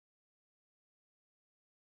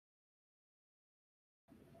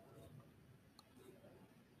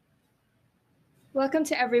Welcome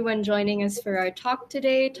to everyone joining us for our talk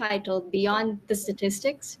today titled Beyond the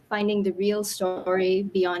Statistics, Finding the Real Story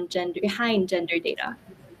Behind Gender Data.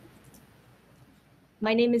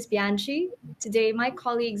 My name is Bianchi. Today, my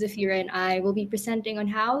colleague Zafira and I will be presenting on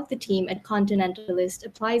how the team at Kontinentalist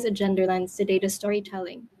applies a gender lens to data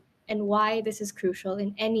storytelling and why this is crucial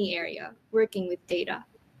in any area working with data.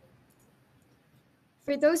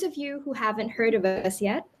 For those of you who haven't heard of us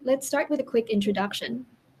yet, let's start with a quick introduction.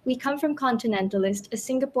 We come from Kontinentalist, a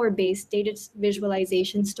Singapore-based data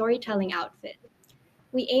visualization storytelling outfit.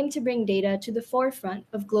 We aim to bring data to the forefront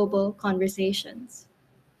of global conversations.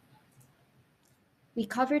 We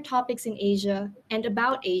cover topics in Asia and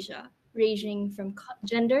about Asia, ranging from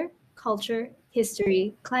gender, culture,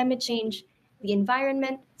 history, climate change, the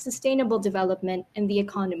environment, sustainable development, and the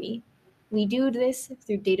economy. We do this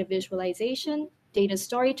through data visualization, data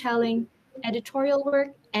storytelling, editorial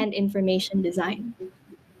work, and information design.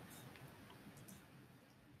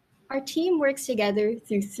 Our team works together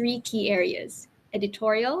through three key areas: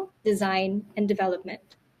 editorial, design, and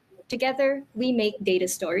development. Together, we make data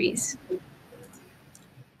stories.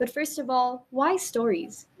 But first of all, why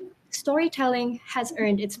stories? Storytelling has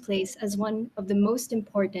earned its place as one of the most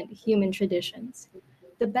important human traditions.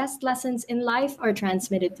 The best lessons in life are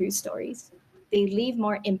transmitted through stories. They leave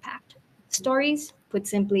more impact. Stories, put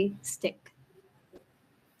simply, stick.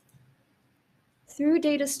 Through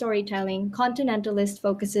data storytelling, Continentalist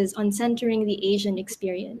focuses on centering the Asian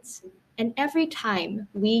experience. And every time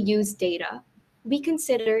we use data, we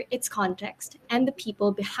consider its context and the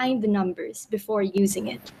people behind the numbers before using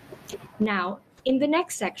it. Now, in the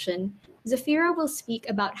next section, Zafira will speak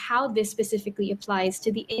about how this specifically applies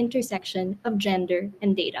to the intersection of gender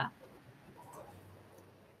and data.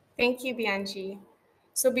 Thank you, Bianchi.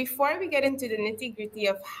 So before we get into the nitty-gritty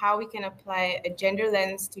of how we can apply a gender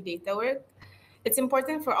lens to data work, it's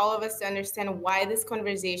important for all of us to understand why this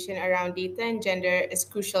conversation around data and gender is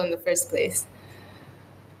crucial in the first place.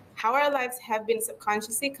 How our lives have been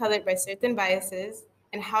subconsciously colored by certain biases,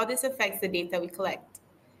 and how this affects the data we collect.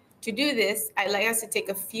 To do this, I'd like us to take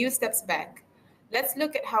a few steps back. Let's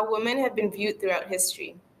look at how women have been viewed throughout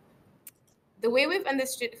history. The way we've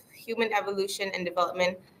understood human evolution and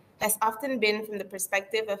development has often been from the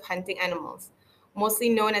perspective of hunting animals, mostly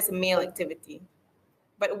known as a male activity.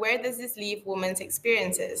 But where does this leave women's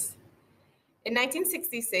experiences? In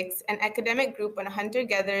 1966, an academic group on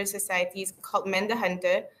hunter-gatherer societies called Men the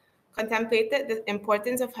Hunter contemplated the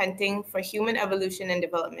importance of hunting for human evolution and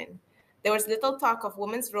development. There was little talk of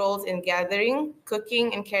women's roles in gathering,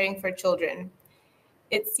 cooking, and caring for children.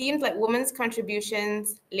 It seemed like women's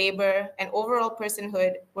contributions, labor, and overall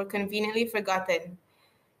personhood were conveniently forgotten.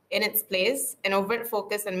 In its place, an overt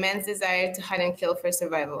focus on men's desire to hunt and kill for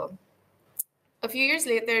survival. A few years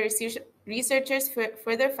later, researchers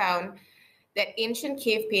further found that ancient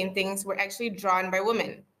cave paintings were actually drawn by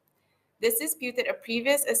women. This disputed a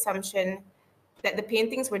previous assumption that the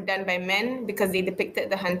paintings were done by men because they depicted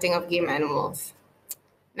the hunting of game animals.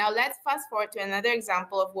 Now let's fast forward to another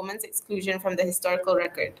example of women's exclusion from the historical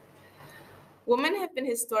record. Women have been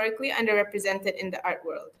historically underrepresented in the art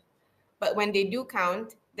world, but when they do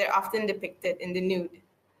count, they're often depicted in the nude.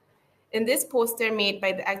 In this poster made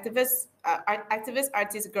by the activist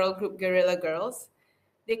artist girl group Guerrilla Girls,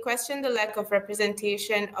 they questioned the lack of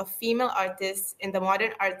representation of female artists in the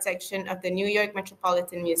modern art section of the New York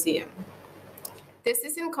Metropolitan Museum. This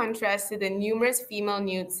is in contrast to the numerous female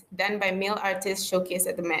nudes done by male artists showcased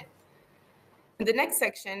at the Met. In the next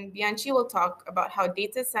section, Bianchi will talk about how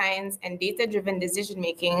data science and data-driven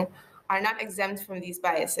decision-making are not exempt from these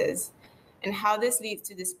biases, and how this leads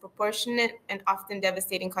to disproportionate and often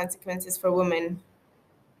devastating consequences for women.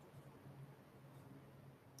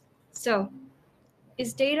 So,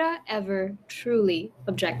 is data ever truly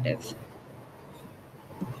objective?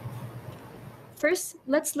 First,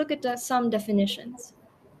 let's look at some definitions.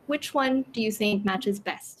 Which one do you think matches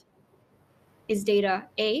best? Is data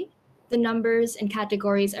A, the numbers and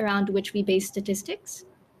categories around which we base statistics?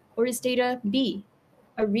 Or is data B,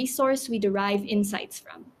 a resource we derive insights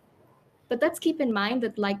from? But let's keep in mind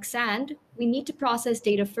that, like sand, we need to process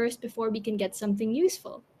data first before we can get something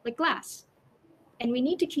useful, like glass. And we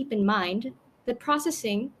need to keep in mind that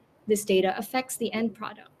processing this data affects the end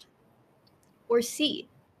product. Or C,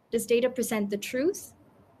 does data present the truth?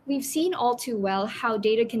 We've seen all too well how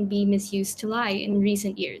data can be misused to lie in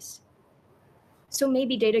recent years. So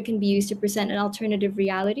maybe data can be used to present an alternative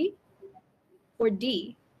reality? Or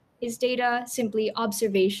D, is data simply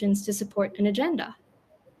observations to support an agenda?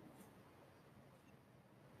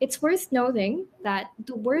 It's worth noting that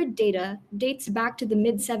the word data dates back to the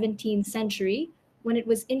mid-17th century when it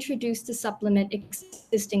was introduced to supplement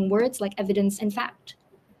existing words like evidence and fact.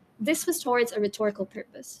 This was towards a rhetorical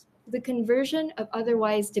purpose, the conversion of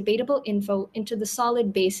otherwise debatable info into the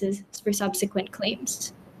solid basis for subsequent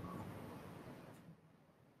claims.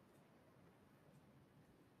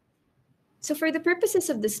 So for the purposes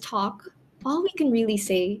of this talk, all we can really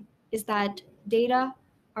say is that data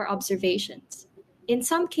are observations. In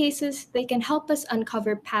some cases, they can help us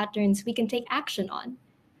uncover patterns we can take action on,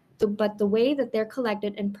 but the way that they're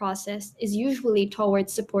collected and processed is usually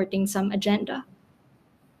towards supporting some agenda.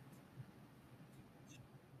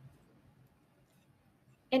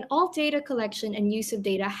 And all data collection and use of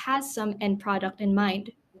data has some end product in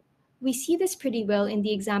mind. We see this pretty well in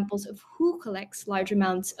the examples of who collects large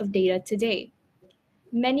amounts of data today.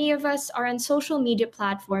 Many of us are on social media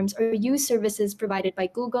platforms or use services provided by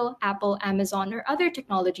Google, Apple, Amazon, or other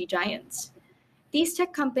technology giants. These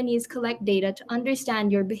tech companies collect data to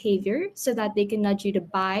understand your behavior so that they can nudge you to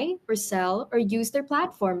buy or sell or use their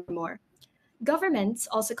platform more. Governments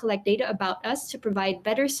also collect data about us to provide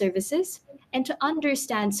better services and to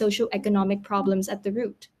understand socioeconomic problems at the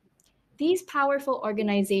root. These powerful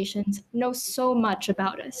organizations know so much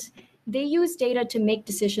about us. They use data to make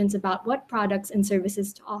decisions about what products and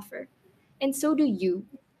services to offer. And so do you,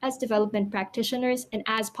 as development practitioners and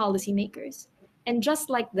as policymakers. And just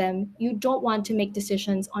like them, you don't want to make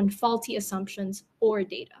decisions on faulty assumptions or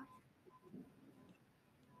data.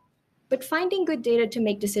 But finding good data to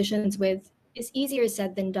make decisions with is easier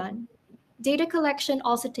said than done. Data collection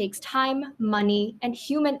also takes time, money, and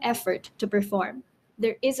human effort to perform.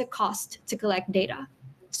 There is a cost to collect data.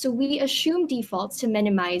 So we assume defaults to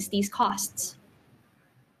minimize these costs.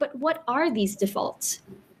 But what are these defaults?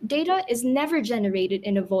 Data is never generated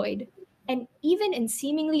in a void. And even in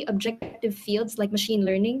seemingly objective fields like machine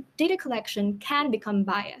learning, data collection can become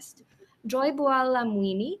biased. Joy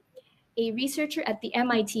Bualamwini, a researcher at the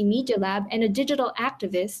MIT Media Lab and a digital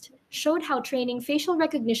activist, showed how training facial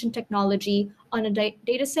recognition technology on a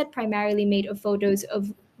dataset primarily made of photos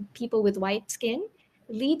of people with white skin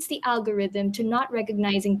leads the algorithm to not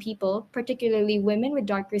recognizing people, particularly women with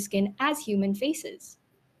darker skin, as human faces.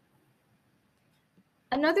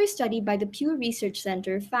 Another study by the Pew Research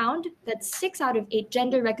Center found that 6 out of 8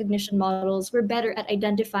 gender recognition models were better at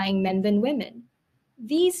identifying men than women.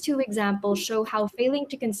 These two examples show how failing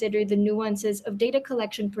to consider the nuances of data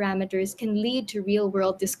collection parameters can lead to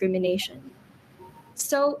real-world discrimination.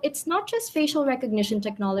 So it's not just facial recognition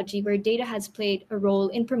technology where data has played a role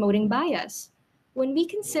in promoting bias. When we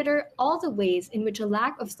consider all the ways in which a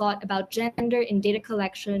lack of thought about gender in data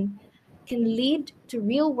collection can lead to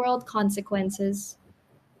real-world consequences,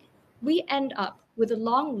 we end up with a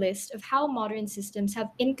long list of how modern systems have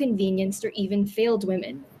inconvenienced or even failed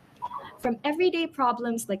women. From everyday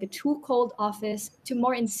problems like a too cold office to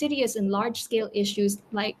more insidious and large-scale issues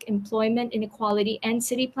like employment inequality and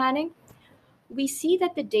city planning, we see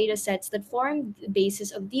that the data sets that form the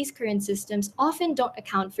basis of these current systems often don't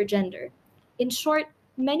account for gender. In short,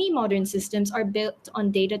 many modern systems are built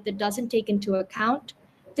on data that doesn't take into account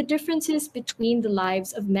the differences between the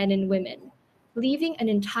lives of men and women, leaving an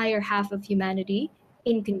entire half of humanity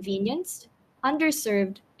inconvenienced,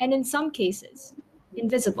 underserved, and in some cases,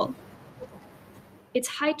 invisible. It's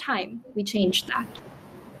high time we change that.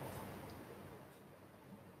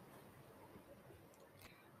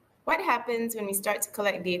 What happens when we start to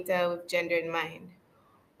collect data with gender in mind,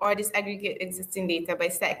 or disaggregate existing data by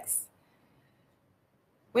sex?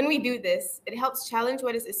 When we do this, it helps challenge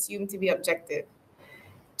what is assumed to be objective.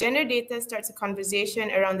 Gender data starts a conversation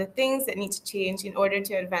around the things that need to change in order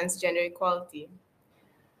to advance gender equality.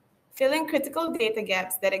 Filling critical data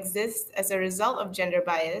gaps that exist as a result of gender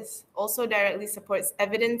bias also directly supports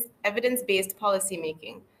evidence-based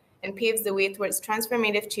policymaking and paves the way towards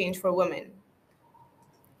transformative change for women.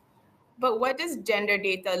 But what does gender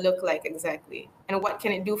data look like exactly, and what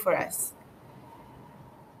can it do for us?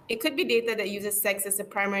 It could be data that uses sex as a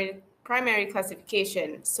primary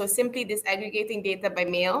classification, so simply disaggregating data by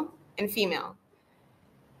male and female.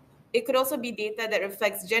 It could also be data that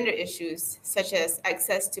reflects gender issues, such as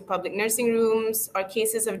access to public nursing rooms or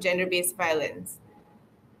cases of gender-based violence.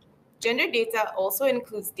 Gender data also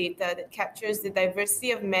includes data that captures the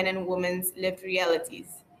diversity of men and women's lived realities.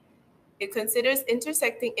 It considers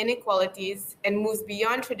intersecting inequalities and moves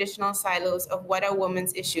beyond traditional silos of what are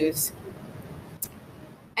women's issues.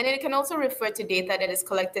 And it can also refer to data that is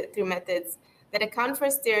collected through methods that account for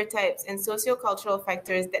stereotypes and sociocultural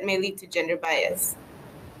factors that may lead to gender bias.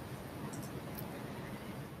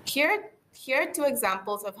 Here are 2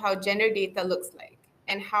 examples of how gender data looks like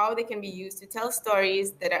and how they can be used to tell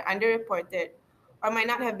stories that are underreported or might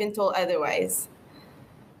not have been told otherwise.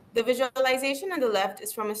 The visualization on the left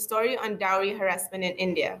is from a story on dowry harassment in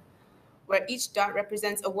India, where each dot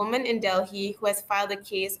represents a woman in Delhi who has filed a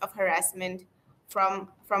case of harassment from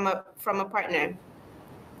a partner.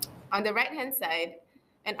 On the right-hand side,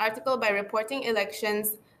 an article by Reporting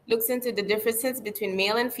Elections looks into the differences between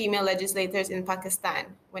male and female legislators in Pakistan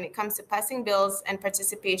when it comes to passing bills and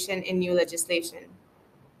participation in new legislation.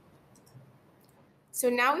 So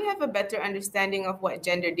now we have a better understanding of what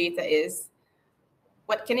gender data is.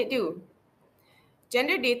 What can it do?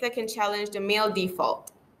 Gender data can challenge the male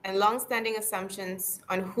default and long-standing assumptions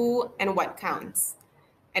on who and what counts,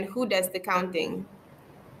 and who does the counting.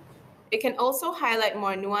 It can also highlight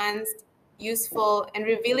more nuanced, useful, and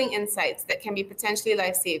revealing insights that can be potentially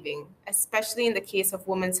life-saving, especially in the case of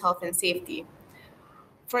women's health and safety.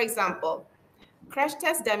 For example, crash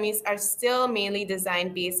test dummies are still mainly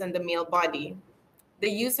designed based on the male body. The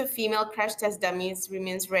use of female crash test dummies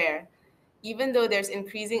remains rare, even though there's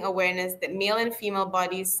increasing awareness that male and female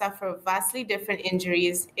bodies suffer vastly different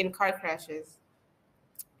injuries in car crashes.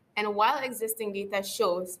 And while existing data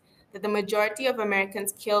shows that the majority of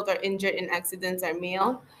Americans killed or injured in accidents are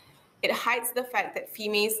male, it hides the fact that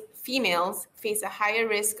females face a higher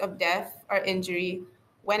risk of death or injury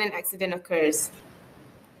when an accident occurs.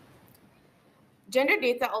 Gender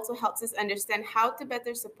data also helps us understand how to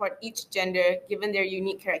better support each gender given their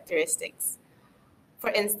unique characteristics. For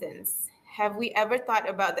instance, have we ever thought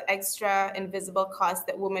about the extra invisible costs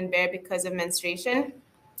that women bear because of menstruation?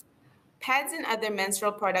 Pads and other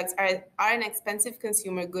menstrual products are an expensive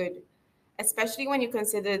consumer good, especially when you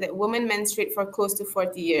consider that women menstruate for close to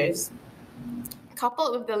 40 years.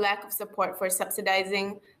 Coupled with the lack of support for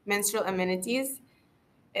subsidizing menstrual amenities,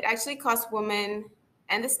 it actually costs women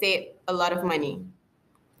and the state a lot of money.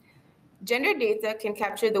 Gender data can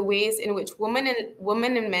capture the ways in which women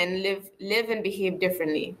and men live and behave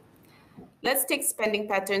differently. Let's take spending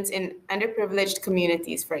patterns in underprivileged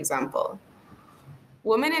communities, for example.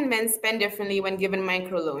 Women and men spend differently when given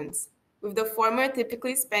microloans, with the former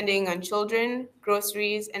typically spending on children,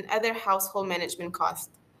 groceries, and other household management costs.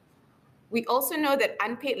 We also know that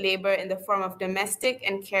unpaid labor in the form of domestic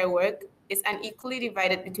and care work is unequally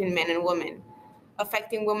divided between men and women,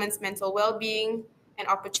 affecting women's mental well-being and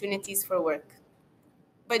opportunities for work.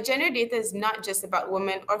 But gender data is not just about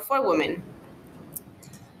women or for women.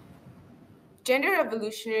 Gender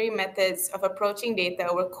evolutionary methods of approaching data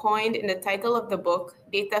were coined in the title of the book,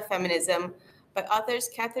 Data Feminism, by authors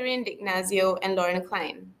Catherine D'Ignazio and Lauren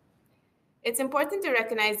Klein. It's important to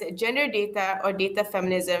recognize that gender data or data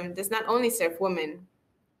feminism does not only serve women.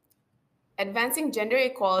 Advancing gender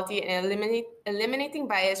equality and eliminating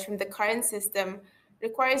bias from the current system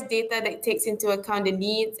requires data that takes into account the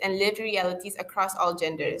needs and lived realities across all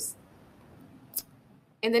genders.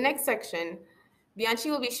 In the next section,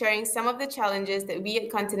 Bianchi will be sharing some of the challenges that we at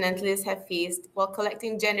Kontinentalist have faced while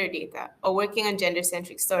collecting gender data or working on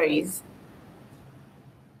gender-centric stories.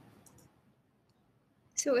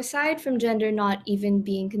 So aside from gender not even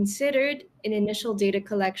being considered in initial data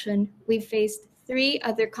collection, we've faced 3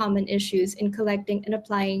 other common issues in collecting and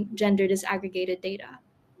applying gender disaggregated data.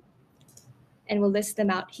 And we'll list them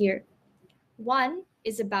out here. 1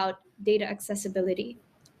 is about data accessibility.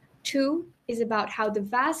 2 is about how the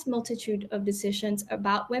vast multitude of decisions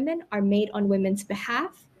about women are made on women's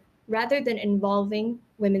behalf rather than involving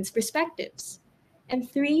women's perspectives. And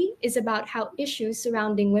 3 is about how issues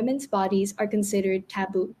surrounding women's bodies are considered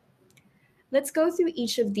taboo. Let's go through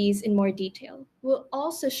each of these in more detail. We'll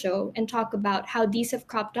also show and talk about how these have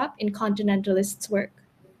cropped up in Kontinentalist's work.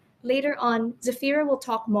 Later on, Zafira will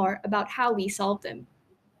talk more about how we solve them.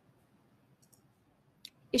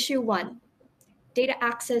 Issue 1. Data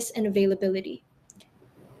access and availability.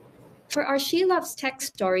 For our She Loves Tech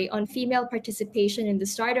story on female participation in the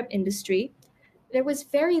startup industry, there was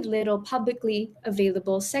very little publicly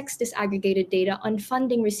available sex-disaggregated data on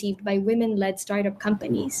funding received by women-led startup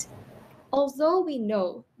companies. Although we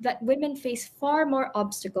know that women face far more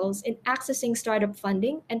obstacles in accessing startup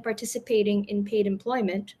funding and participating in paid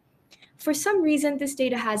employment, for some reason this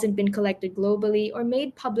data hasn't been collected globally or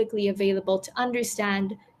made publicly available to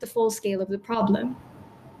understand the full scale of the problem.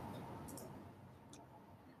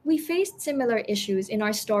 We faced similar issues in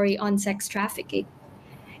our story on sex trafficking.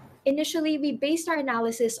 Initially, we based our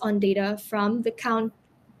analysis on data from the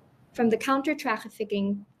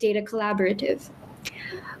Counter-Trafficking Data Collaborative.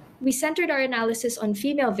 We centered our analysis on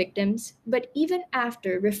female victims, but even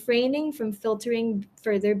after refraining from filtering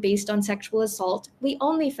further based on sexual assault, we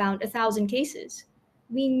only found 1,000 cases.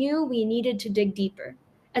 We knew we needed to dig deeper,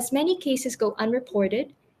 as many cases go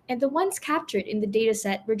unreported, and the ones captured in the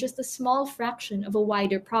dataset were just a small fraction of a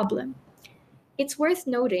wider problem. It's worth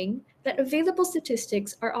noting that available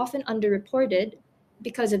statistics are often underreported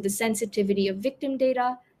because of the sensitivity of victim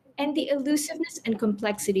data and the elusiveness and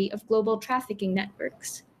complexity of global trafficking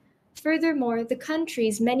networks. Furthermore, the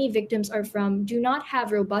countries many victims are from do not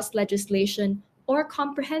have robust legislation or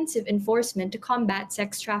comprehensive enforcement to combat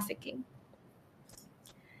sex trafficking.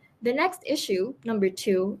 The next issue, number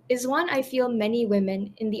 2, is one I feel many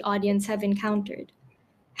women in the audience have encountered.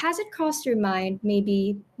 Has it crossed your mind,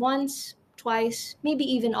 maybe once, twice, maybe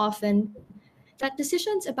even often, that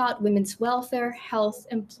decisions about women's welfare, health,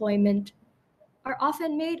 employment are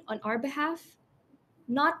often made on our behalf,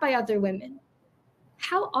 not by other women?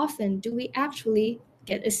 How often do we actually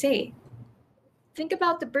get a say? Think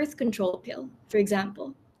about the birth control pill, for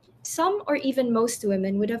example. Some or even most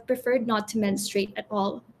women would have preferred not to menstruate at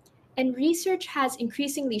all, and research has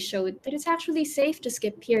increasingly showed that it's actually safe to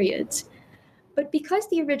skip periods. But because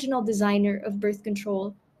the original designer of birth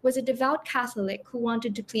control was a devout Catholic who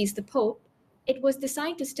wanted to please the Pope, it was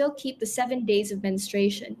designed to still keep the 7 days of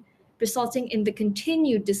menstruation, resulting in the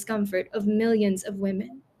continued discomfort of millions of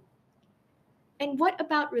women. And what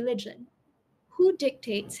about religion? Who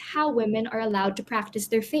dictates how women are allowed to practice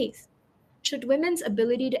their faith? Should women's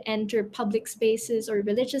ability to enter public spaces or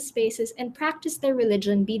religious spaces and practice their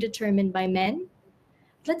religion be determined by men?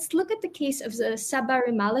 Let's look at the case of the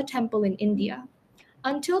Sabarimala temple in India.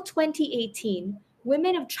 Until 2018,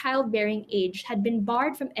 women of childbearing age had been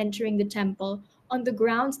barred from entering the temple on the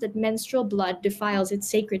grounds that menstrual blood defiles its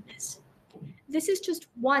sacredness. This is just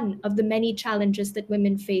one of the many challenges that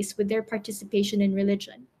women face with their participation in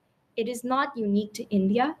religion. It is not unique to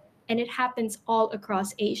India, and it happens all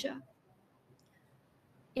across Asia.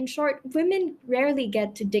 In short, women rarely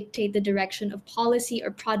get to dictate the direction of policy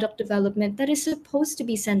or product development that is supposed to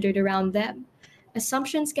be centered around them.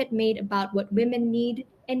 Assumptions get made about what women need,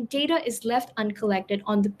 and data is left uncollected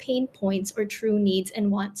on the pain points or true needs and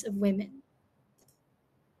wants of women.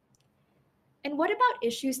 And what about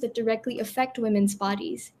issues that directly affect women's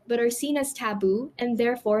bodies, but are seen as taboo and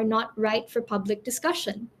therefore not right for public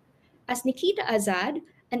discussion? As Nikita Azad,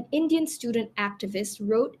 an Indian student activist,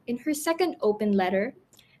 wrote in her second open letter,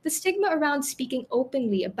 the stigma around speaking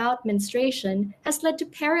openly about menstruation has led to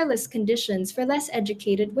perilous conditions for less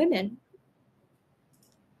educated women.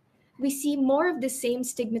 We see more of the same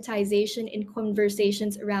stigmatization in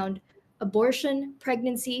conversations around abortion,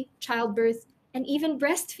 pregnancy, childbirth, and even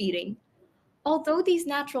breastfeeding. Although these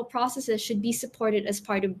natural processes should be supported as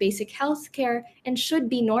part of basic health care and should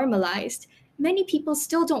be normalized, many people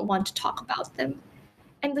still don't want to talk about them.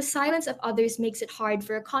 And the silence of others makes it hard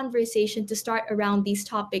for a conversation to start around these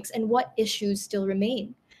topics and what issues still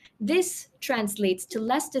remain. This translates to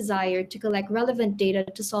less desire to collect relevant data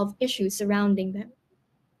to solve issues surrounding them.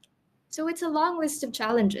 So it's a long list of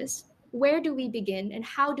challenges. Where do we begin and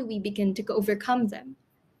how do we begin to overcome them?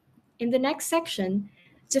 In the next section,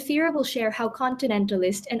 Zafira will share how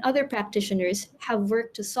Kontinentalist and other practitioners have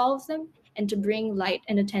worked to solve them and to bring light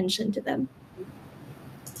and attention to them.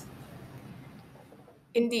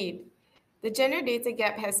 Indeed, the gender data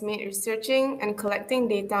gap has made researching and collecting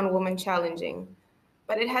data on women challenging,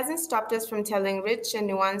 but it hasn't stopped us from telling rich and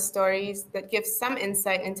nuanced stories that give some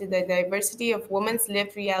insight into the diversity of women's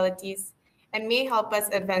lived realities and may help us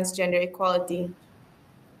advance gender equality.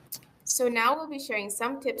 So now we'll be sharing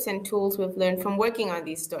some tips and tools we've learned from working on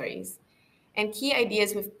these stories and key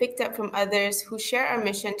ideas we've picked up from others who share our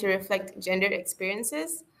mission to reflect gender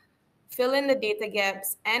experiences, fill in the data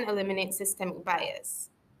gaps, and eliminate systemic bias.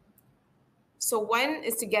 So one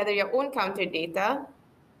is to gather your own counter data.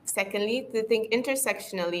 Secondly, to think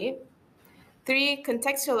intersectionally. 3,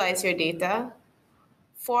 contextualize your data.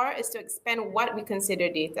 4 is to expand what we consider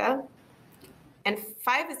data. And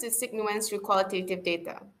 5 is to seek nuance through qualitative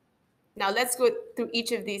data. Now let's go through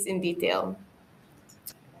each of these in detail.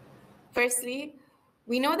 Firstly,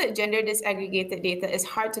 we know that gender disaggregated data is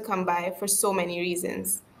hard to come by for so many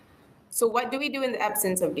reasons. So what do we do in the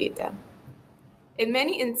absence of data? In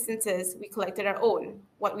many instances, we collected our own,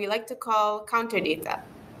 what we like to call counter data.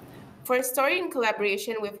 For a story in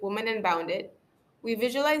collaboration with Women Unbounded, we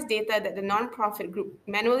visualized data that the nonprofit group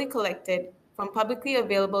manually collected from publicly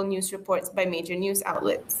available news reports by major news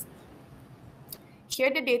outlets.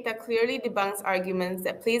 Here, the data clearly debunks arguments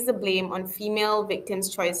that place the blame on female victims'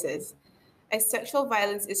 choices, as sexual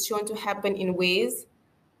violence is shown to happen in ways,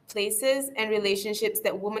 places, and relationships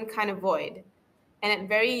that women can't avoid, and at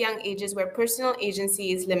very young ages where personal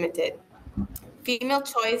agency is limited. Female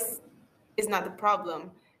choice is not the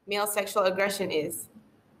problem, male sexual aggression is.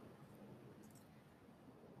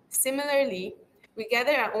 Similarly, we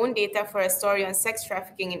gather our own data for a story on sex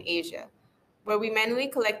trafficking in Asia, where we manually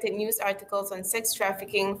collected news articles on sex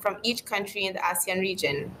trafficking from each country in the ASEAN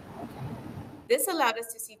region. This allowed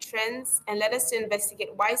us to see trends and led us to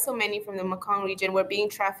investigate why so many from the Mekong region were being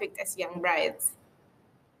trafficked as young brides.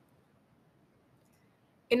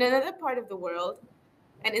 In another part of the world,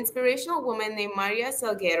 an inspirational woman named Maria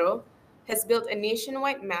Salguero has built a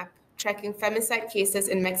nationwide map tracking femicide cases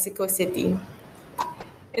in Mexico City.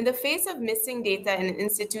 In the face of missing data and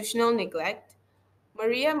institutional neglect,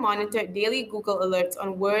 Maria monitored daily Google alerts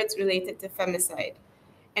on words related to femicide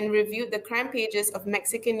and reviewed the crime pages of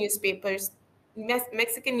Mexican newspapers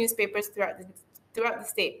throughout the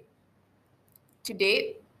state. To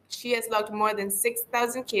date, she has logged more than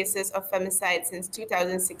 6,000 cases of femicide since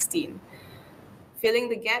 2016, filling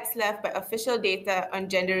the gaps left by official data on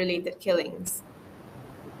gender-related killings.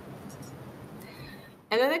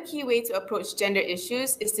 Another key way to approach gender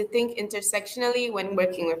issues is to think intersectionally when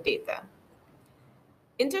working with data.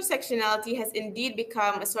 Intersectionality has indeed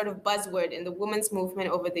become a sort of buzzword in the women's movement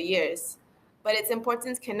over the years, but its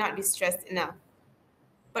importance cannot be stressed enough.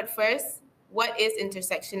 But first, what is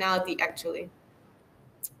intersectionality actually?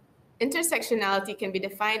 Intersectionality can be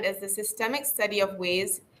defined as the systemic study of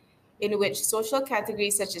ways in which social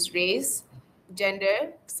categories such as race,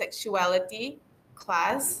 gender, sexuality,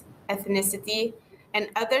 class, ethnicity, and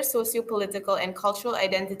other socio-political and cultural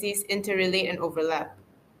identities interrelate and overlap.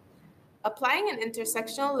 Applying an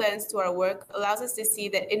intersectional lens to our work allows us to see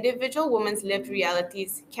that individual women's lived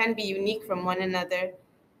realities can be unique from one another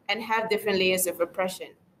and have different layers of oppression.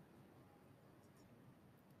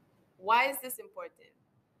 Why is this important?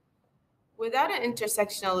 Without an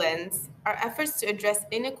intersectional lens, our efforts to address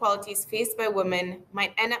inequalities faced by women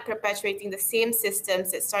might end up perpetuating the same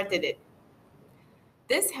systems that started it.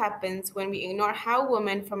 This happens when we ignore how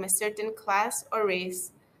women from a certain class or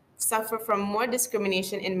race suffer from more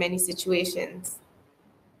discrimination in many situations.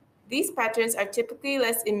 These patterns are typically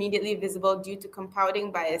less immediately visible due to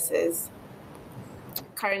compounding biases.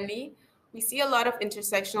 Currently, we see a lot of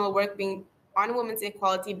intersectional work on women's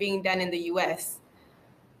equality being done in the US.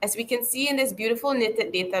 As we can see in this beautiful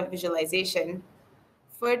knitted data visualization,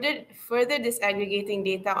 further disaggregating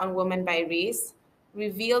data on women by race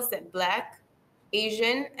reveals that Black,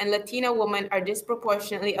 Asian, and Latina women are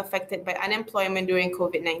disproportionately affected by unemployment during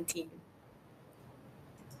COVID-19.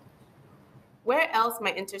 Where else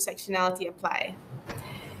might intersectionality apply?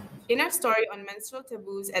 In our story on menstrual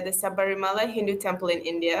taboos at the Sabarimala Hindu temple in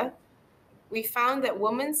India, we found that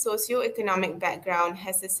women's socioeconomic background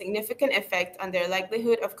has a significant effect on their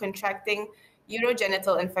likelihood of contracting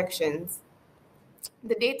urogenital infections.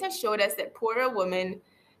 The data showed us that poorer women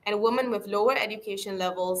and women with lower education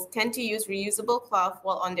levels tend to use reusable cloth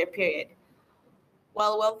while on their period,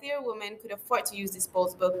 while wealthier women could afford to use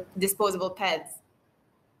disposable pads.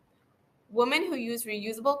 Women who use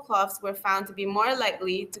reusable cloths were found to be more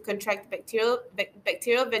likely to contract bacterial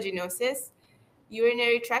vaginosis,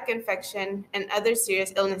 urinary tract infection, and other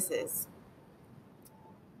serious illnesses.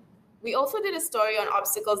 We also did a story on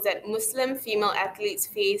obstacles that Muslim female athletes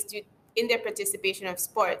face in their participation of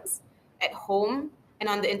sports, at home and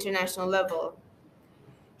on the international level.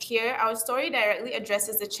 Here, our story directly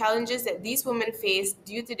addresses the challenges that these women face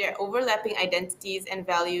due to their overlapping identities and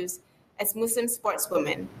values as Muslim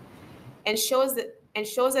sportswomen, and shows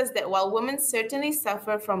us that while women certainly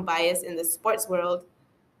suffer from bias in the sports world,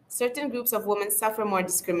 certain groups of women suffer more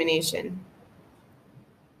discrimination.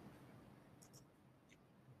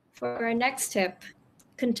 For our next tip,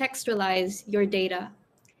 contextualize your data.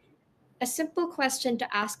 A simple question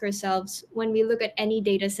to ask ourselves when we look at any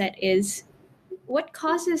data set is, what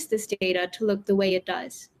causes this data to look the way it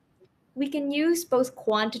does? We can use both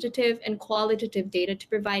quantitative and qualitative data to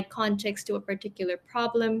provide context to a particular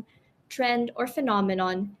problem, trend, or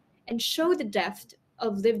phenomenon, and show the depth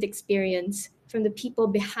of lived experience from the people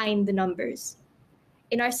behind the numbers.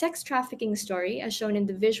 In our sex trafficking story, as shown in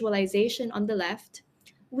the visualization on the left,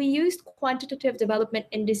 we used quantitative development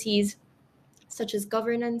indices such as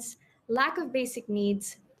governance, lack of basic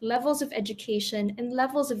needs, levels of education, and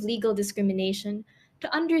levels of legal discrimination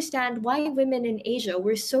to understand why women in Asia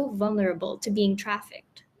were so vulnerable to being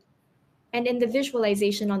trafficked. And in the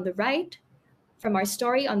visualization on the right, from our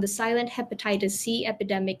story on the silent hepatitis C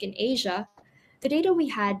epidemic in Asia, the data we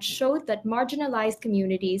had showed that marginalized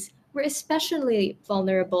communities were especially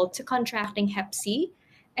vulnerable to contracting Hep C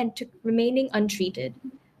and to remaining untreated.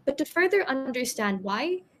 But to further understand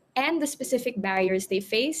why and the specific barriers they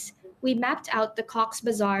face, we mapped out the Cox's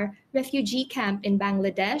Bazar refugee camp in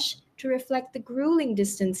Bangladesh to reflect the grueling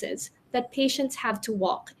distances that patients have to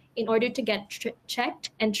walk in order to get checked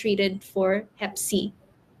and treated for Hep C.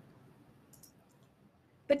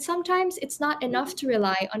 But sometimes it's not enough to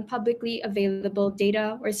rely on publicly available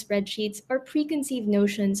data or spreadsheets or preconceived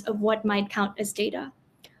notions of what might count as data.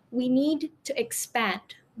 We need to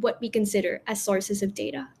expand what we consider as sources of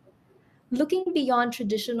data. Looking beyond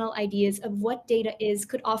traditional ideas of what data is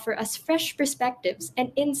could offer us fresh perspectives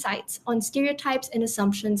and insights on stereotypes and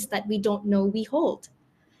assumptions that we don't know we hold.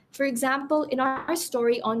 For example, in our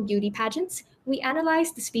story on beauty pageants, we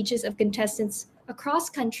analyzed the speeches of contestants across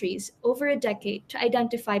countries over a decade to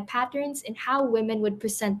identify patterns in how women would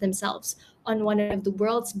present themselves on one of the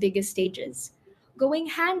world's biggest stages. Going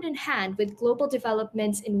hand in hand with global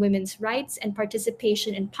developments in women's rights and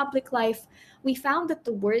participation in public life, we found that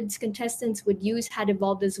the words contestants would use had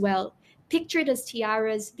evolved as well. Pictured as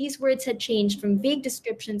tiaras, these words had changed from vague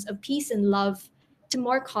descriptions of peace and love to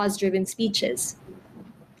more cause driven speeches.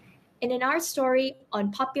 And in our story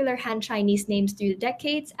on popular Han Chinese names through the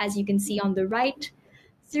decades, as you can see on the right,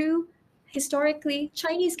 through historically,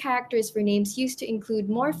 Chinese characters for names used to include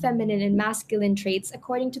more feminine and masculine traits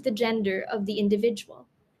according to the gender of the individual.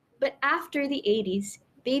 But after the 80s,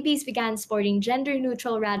 babies began sporting gender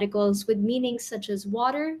neutral radicals with meanings such as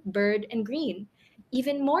water, bird, and green.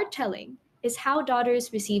 Even more telling is how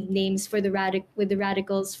daughters received names for with the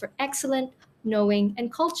radicals for excellent, knowing,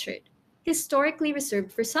 and cultured, historically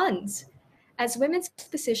reserved for sons, as women's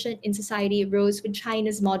position in society rose with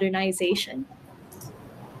China's modernization.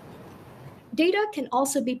 Data can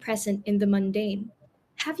also be present in the mundane.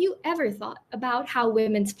 Have you ever thought about how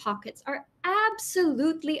women's pockets are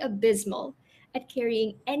absolutely abysmal at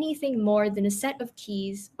carrying anything more than a set of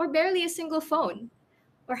keys or barely a single phone?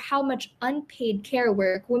 Or how much unpaid care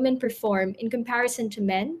work women perform in comparison to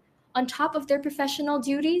men on top of their professional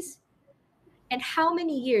duties? And how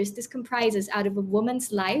many years this comprises out of a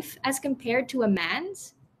woman's life as compared to a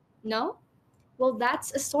man's? No? Well,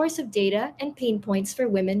 that's a source of data and pain points for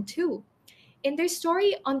women too. In their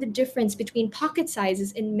story on the difference between pocket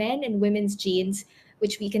sizes in men and women's jeans,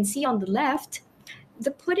 which we can see on the left,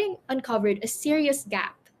 the pudding uncovered a serious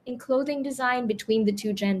gap in clothing design between the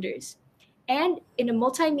two genders. And in a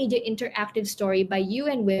multimedia interactive story by You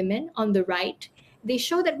and Women on the right, they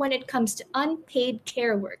show that when it comes to unpaid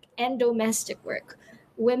care work and domestic work,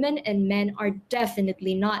 women and men are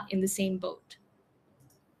definitely not in the same boat.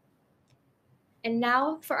 And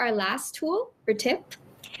now for our last tool or tip,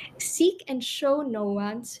 seek and show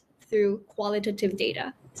nuance through qualitative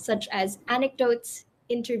data, such as anecdotes,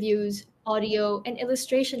 interviews, audio, and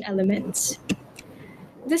illustration elements.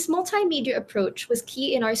 This multimedia approach was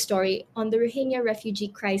key in our story on the Rohingya refugee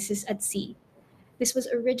crisis at sea. This was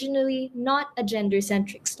originally not a gender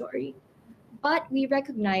centric story, but we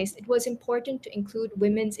recognized it was important to include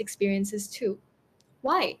women's experiences too.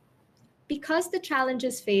 Why? Because the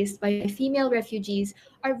challenges faced by female refugees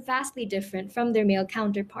are vastly different from their male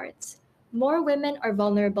counterparts. More women are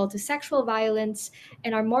vulnerable to sexual violence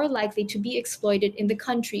and are more likely to be exploited in the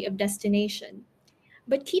country of destination.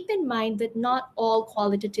 But keep in mind that not all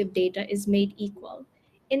qualitative data is made equal.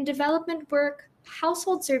 In development work,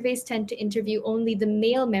 household surveys tend to interview only the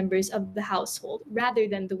male members of the household rather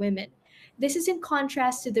than the women. This is in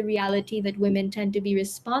contrast to the reality that women tend to be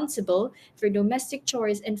responsible for domestic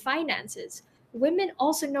chores and finances. Women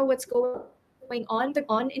also know what's going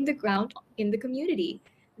on in the ground in the community.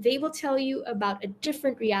 They will tell you about a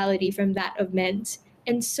different reality from that of men's.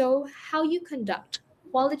 And so, how you conduct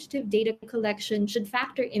qualitative data collection should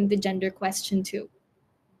factor in the gender question too.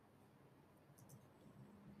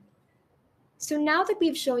 So now that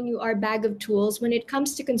we've shown you our bag of tools when it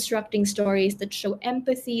comes to constructing stories that show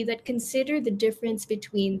empathy, that consider the difference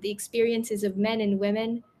between the experiences of men and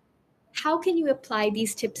women, how can you apply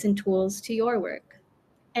these tips and tools to your work?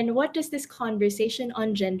 And what does this conversation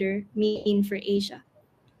on gender mean for Asia?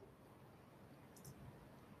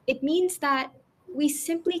 It means that we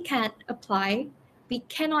simply can't apply, we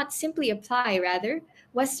cannot simply apply, rather,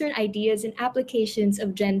 Western ideas and applications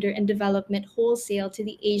of gender and development wholesale to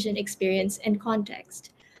the Asian experience and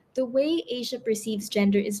context. The way Asia perceives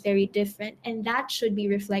gender is very different, and that should be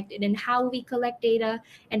reflected in how we collect data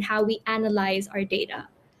and how we analyze our data.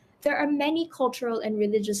 There are many cultural and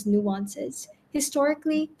religious nuances.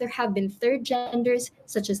 Historically, there have been third genders,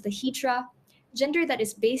 such as the Hitra, gender that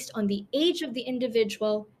is based on the age of the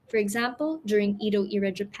individual, for example, during Edo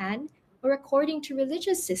era Japan, or according to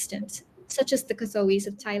religious systems, such as the Kathois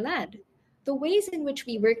of Thailand. The ways in which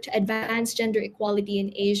we work to advance gender equality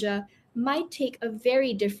in Asia might take a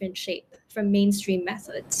very different shape from mainstream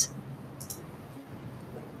methods.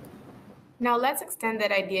 Now let's extend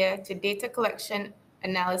that idea to data collection,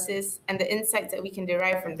 analysis, and the insights that we can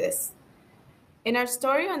derive from this. In our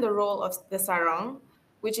story on the role of the sarong,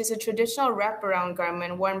 which is a traditional wraparound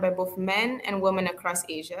garment worn by both men and women across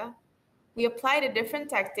Asia, we applied a different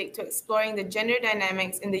tactic to exploring the gender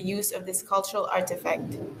dynamics in the use of this cultural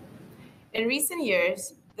artifact. In recent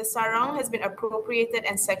years, the sarong has been appropriated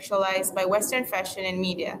and sexualized by Western fashion and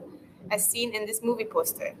media, as seen in this movie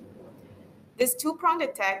poster. This two-pronged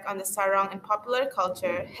attack on the sarong in popular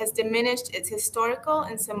culture has diminished its historical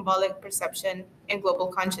and symbolic perception in global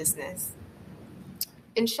consciousness.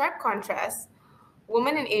 In sharp contrast,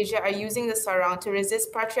 women in Asia are using the sarong to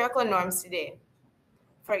resist patriarchal norms today.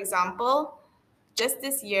 For example, just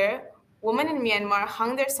this year, women in Myanmar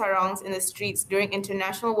hung their sarongs in the streets during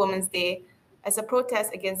International Women's Day as a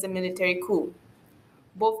protest against the military coup,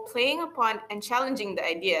 both playing upon and challenging the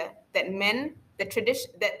idea that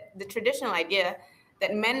the traditional idea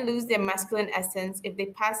that men lose their masculine essence if they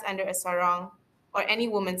pass under a sarong or any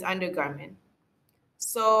woman's undergarment.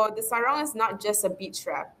 So the sarong is not just a beach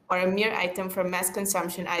wrap or a mere item for mass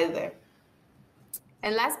consumption either.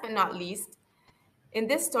 And last but not least, in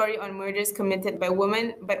this story on murders committed by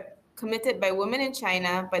women in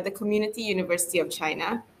China by the Community University of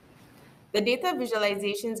China, the data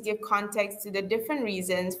visualizations give context to the different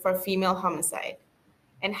reasons for female homicide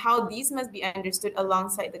and how these must be understood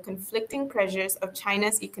alongside the conflicting pressures of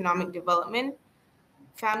China's economic development,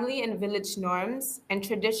 family and village norms, and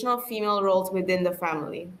traditional female roles within the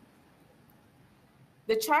family.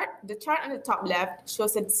 The chart on the top left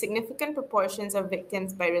shows the significant proportions of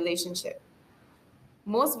victims by relationship.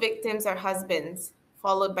 Most victims are husbands,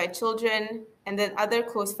 followed by children, and then other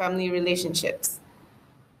close family relationships.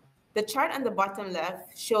 The chart on the bottom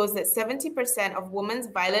left shows that 70% of women's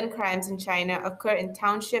violent crimes in China occur in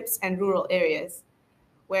townships and rural areas,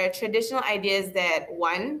 where traditional ideas that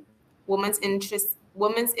one, women's interests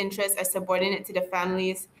are subordinate to the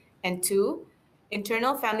families, and two,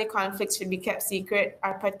 internal family conflicts should be kept secret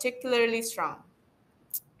are particularly strong.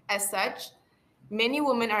 As such, many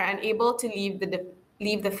women are unable to leave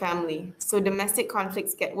the family, so domestic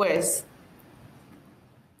conflicts get worse.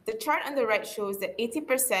 The chart on the right shows that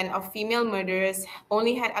 80% of female murderers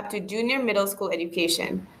only had up to junior middle school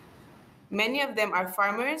education. Many of them are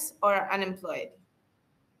farmers or are unemployed.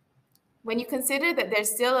 When you consider that there's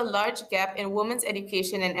still a large gap in women's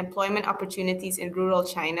education and employment opportunities in rural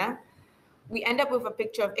China, we end up with a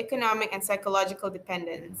picture of economic and psychological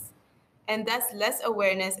dependence, and thus less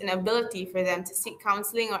awareness and ability for them to seek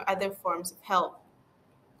counseling or other forms of help.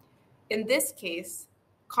 In this case,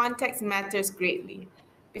 context matters greatly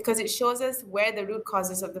because it shows us where the root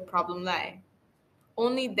causes of the problem lie.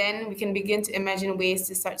 Only then we can begin to imagine ways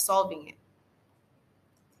to start solving it.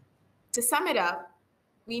 To sum it up,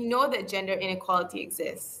 we know that gender inequality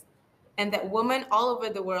exists and that women all over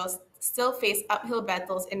the world still face uphill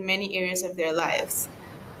battles in many areas of their lives.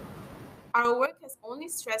 Our work has only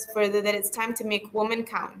stressed further that it's time to make women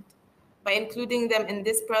count by including them in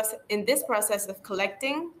this process of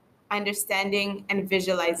collecting, understanding, and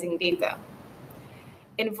visualizing data.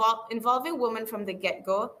 Involving women from the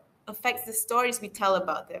get-go affects the stories we tell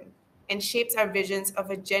about them and shapes our visions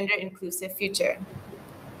of a gender-inclusive future.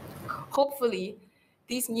 Hopefully,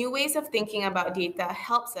 these new ways of thinking about data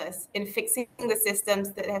helps us in fixing the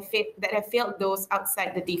systems that have failed those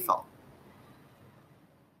outside the default.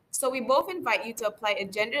 So we both invite you to apply a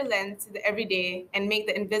gender lens to the everyday and make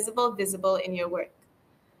the invisible visible in your work.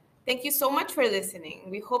 Thank you so much for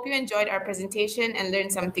listening. We hope you enjoyed our presentation and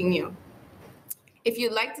learned something new. If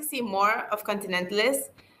you'd like to see more of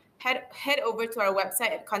Kontinentalist, head over to our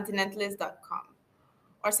website at kontinentalist.com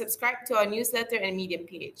or subscribe to our newsletter and Medium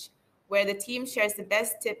page, where the team shares the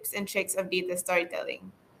best tips and tricks of data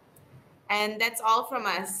storytelling. And that's all from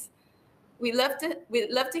us. We'd love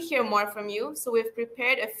to hear more from you, so we've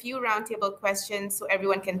prepared a few roundtable questions so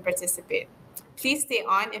everyone can participate. Please stay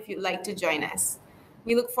on if you'd like to join us.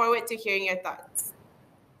 We look forward to hearing your thoughts.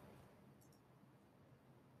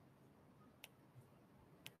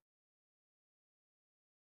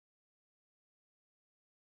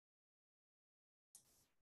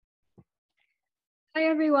 Hi,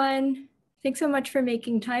 everyone. Thanks so much for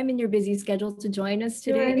making time in your busy schedule to join us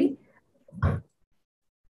today.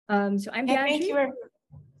 So I'm Bianchi.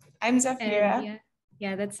 I'm Zafira.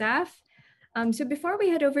 Yeah, that's Zaf. So before we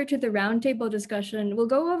head over to the roundtable discussion, we'll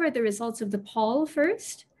go over the results of the poll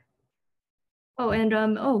first. Oh, and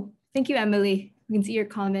thank you, Emily. We can see your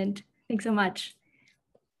comment. Thanks so much.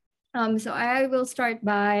 So I will start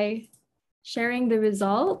by sharing the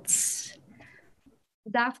results.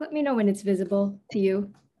 Zaf, let me know when it's visible to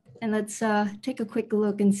you. And let's take a quick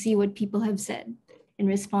look and see what people have said in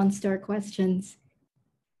response to our questions.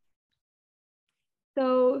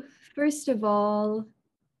 So first of all,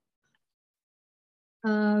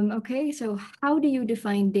 Okay, so how do you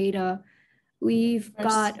define data? We've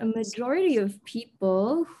got a majority of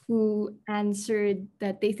people who answered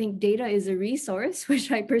that they think data is a resource,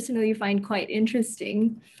 which I personally find quite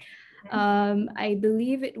interesting. I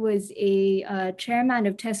believe it was a chairman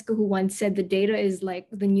of Tesco who once said the data is like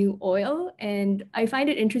the new oil, and I find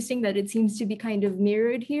it interesting that it seems to be kind of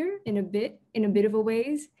mirrored here in a bit of a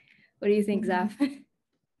ways. What do you think, Zaf?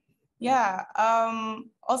 Yeah.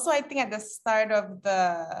 Also, I think at the start of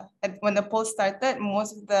when the poll started,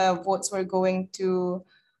 most of the votes were going to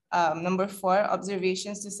number 4,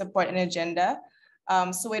 observations to support an agenda.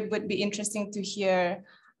 So it would be interesting to hear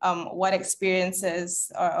what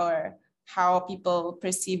experiences or how people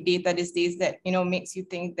perceive data these days that, makes you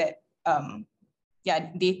think that,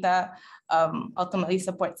 data ultimately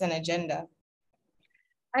supports an agenda.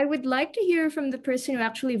 I would like to hear from the person who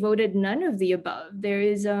actually voted none of the above. There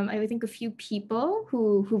is, I think, a few people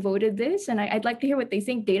who voted this, and I'd like to hear what they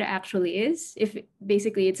think data actually is. If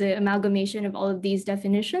basically it's an amalgamation of all of these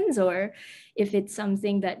definitions, or if it's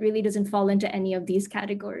something that really doesn't fall into any of these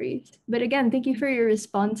categories. But again, thank you for your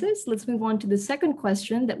responses. Let's move on to the second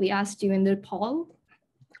question that we asked you in the poll.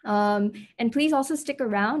 And please also stick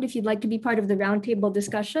around if you'd like to be part of the roundtable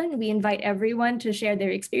discussion. We invite everyone to share their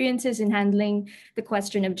experiences in handling the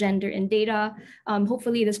question of gender in data.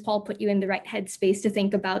 Hopefully this poll put you in the right headspace to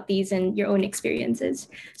think about these and your own experiences.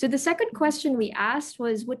 So the second question we asked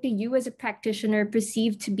was, what do you as a practitioner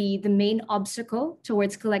perceive to be the main obstacle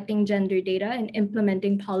towards collecting gender data and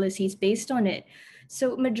implementing policies based on it?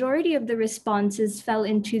 So majority of the responses fell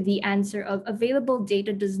into the answer of available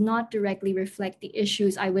data does not directly reflect the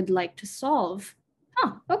issues I would like to solve.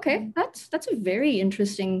 Oh, okay. That's a very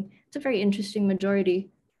interesting, majority.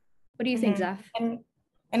 What do you think, Zaf?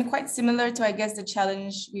 And quite similar to, I guess, the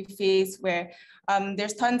challenge we face where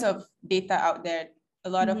there's tons of data out there, a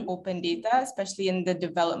lot of open data, especially in the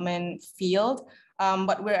development field,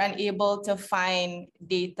 but we're unable to find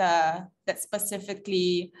data that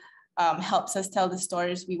specifically helps us tell the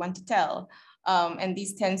stories we want to tell. And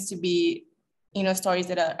these tends to be, stories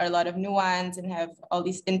that are a lot of nuance and have all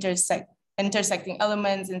these intersecting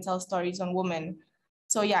elements and tell stories on women.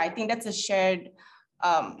 So yeah, I think that's a shared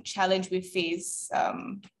challenge we face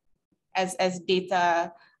as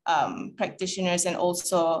data practitioners and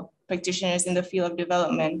also practitioners in the field of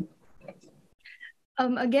development.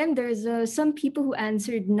 Again, there's some people who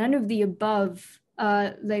answered none of the above.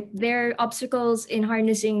 Like their obstacles in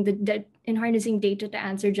harnessing data to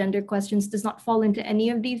answer gender questions does not fall into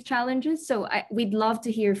any of these challenges. So we'd love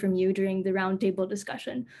to hear from you during the roundtable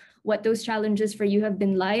discussion, what those challenges for you have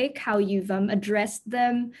been like, how you've addressed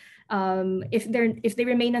them, if they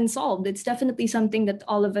remain unsolved. It's definitely something that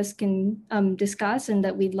all of us can discuss and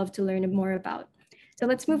that we'd love to learn more about. So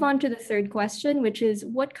let's move on to the third question, which is,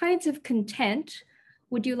 what kinds of content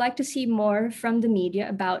would you like to see more from the media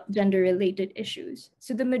about gender-related issues?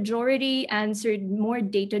 So the majority answered more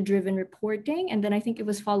data-driven reporting, and then I think it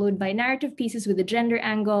was followed by narrative pieces with a gender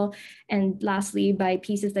angle, and lastly by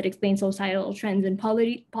pieces that explain societal trends and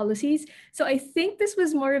policies. So I think this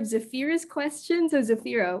was more of Zafira's question. So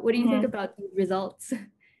Zafira, what do you think about the results?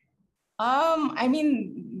 I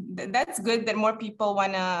mean, that's good that more people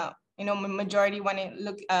wanna, majority wanna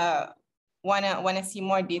look want to see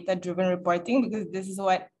more data-driven reporting, because this is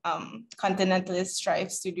what Kontinentalist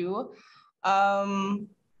strives to do.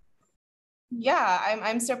 Yeah,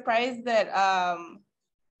 I'm surprised that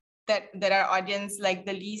that our audience, like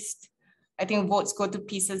the least, I think, votes go to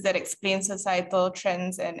pieces that explain societal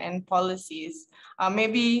trends and policies.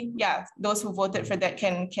 Maybe, yeah, those who voted for that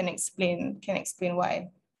can explain why.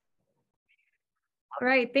 All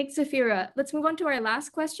right, thanks, Zafira. Let's move on to our last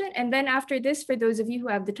question. And then after this, for those of you who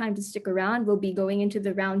have the time to stick around, we'll be going into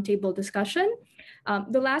the roundtable discussion.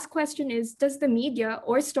 The last question is, does the media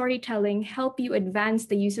or storytelling help you advance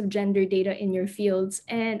the use of gender data in your fields?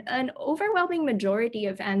 And an overwhelming majority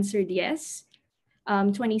have answered yes.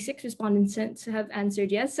 26 respondents have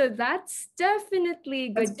answered yes. So that's definitely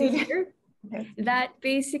good to hear. That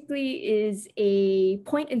basically is a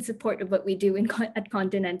point in support of what we do at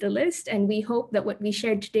Kontinentalist, and we hope that what we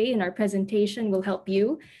shared today in our presentation will help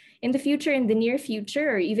you in the future, in the near future,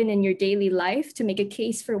 or even in your daily life to make a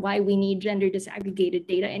case for why we need gender disaggregated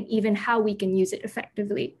data and even how we can use it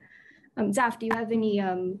effectively. Zaf, do you have any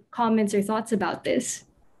comments or thoughts about this?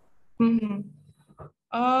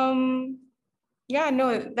 Yeah,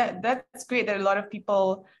 no, that's great that a lot of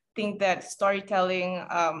people think that storytelling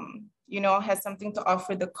has something to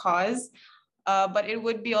offer the cause. But it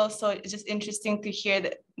would be also just interesting to hear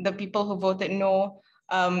that the people who voted no,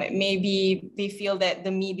 maybe they feel that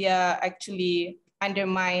the media actually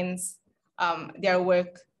undermines their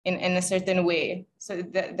work in a certain way. So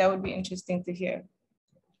that would be interesting to hear.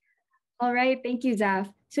 All right, thank you,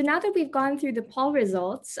 Zaf. So now that we've gone through the poll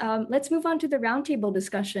results, let's move on to the roundtable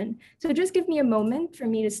discussion. So just give me a moment for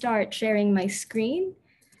me to start sharing my screen.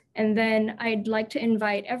 And then I'd like to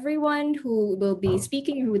invite everyone who will be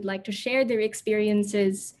speaking, who would like to share their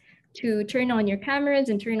experiences, to turn on your cameras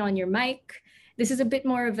and turn on your mic. This is a bit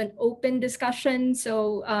more of an open discussion.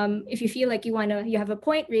 So if you feel like you have a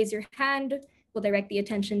point, raise your hand. We'll direct the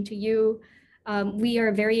attention to you. We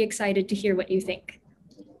are very excited to hear what you think.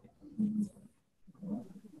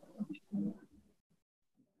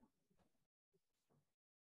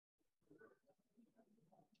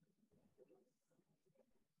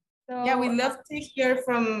 Yeah, we'd love to hear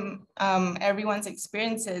from everyone's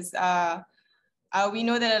experiences. We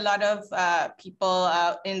know that a lot of people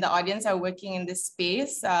in the audience are working in this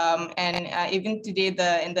space, and even today,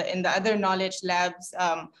 in the other knowledge labs,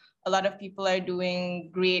 a lot of people are doing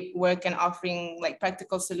great work and offering like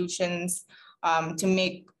practical solutions to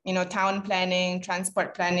make town planning,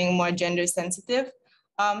 transport planning more gender sensitive.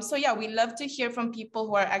 So yeah, we love to hear from people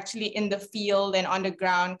who are actually in the field and on the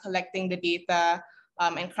ground collecting the data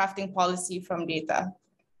and crafting policy from data.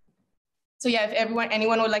 So yeah, if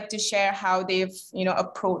anyone would like to share how they've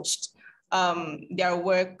approached their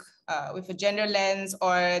work with a gender lens,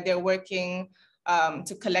 or they're working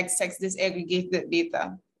to collect sex disaggregated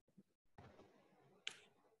data.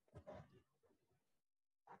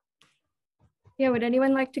 Yeah, would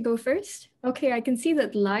anyone like to go first? Okay, I can see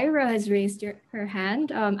that Lyra has raised her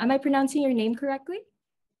hand. Am I pronouncing your name correctly?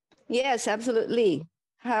 Yes, absolutely.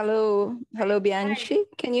 Hello, Bianchi. Hi.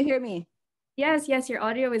 Can you hear me? Yes, your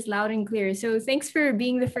audio is loud and clear. So thanks for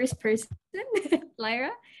being the first person,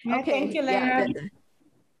 Lyra. Okay, thank you, Lyra.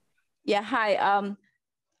 Yeah, hi.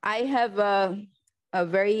 I have a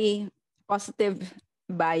very positive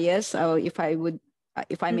bias, or if I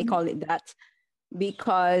may call it that,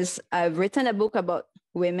 because I've written a book about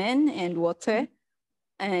women and water.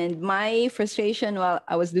 And my frustration while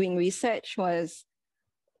I was doing research was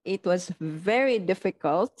it was very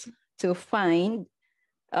difficult to find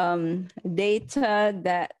data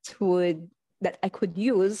that I could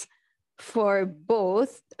use for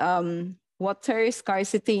both water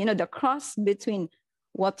scarcity, the cross between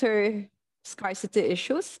water scarcity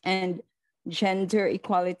issues and gender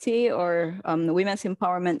equality or women's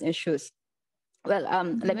empowerment issues. Well,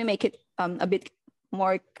 let me make it a bit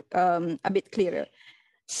clearer.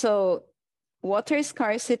 So water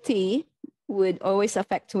scarcity would always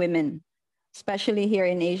affect women, especially here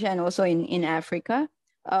in Asia and also in Africa,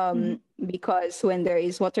 because when there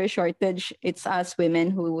is water shortage, it's us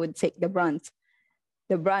women who would take the brunt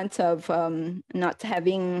of not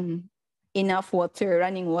having enough water,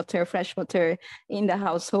 running water, fresh water in the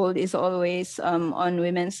household is always on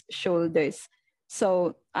women's shoulders.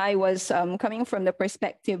 So I was coming from the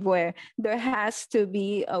perspective where there has to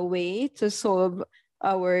be a way to solve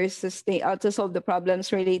to solve the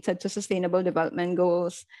problems related to sustainable development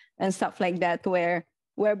goals and stuff like that,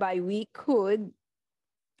 whereby we could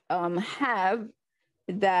have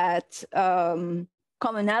that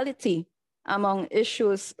commonality among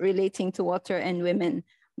issues relating to water and women.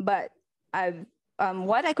 But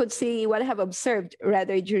what I have observed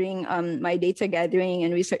rather during my data gathering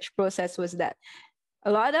and research process was that a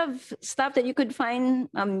lot of stuff that you could find,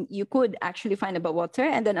 you could actually find about water,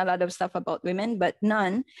 and then a lot of stuff about women, but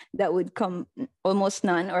none that would almost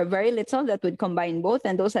none or very little that would combine both.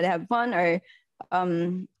 And those that have fun are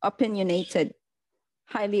opinionated,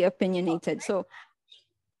 highly opinionated. So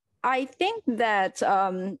I think that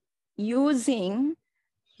using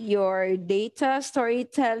your data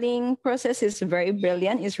storytelling process is very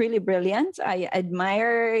brilliant. It's really brilliant. I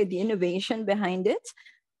admire the innovation behind it.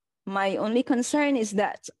 My only concern is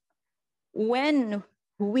that when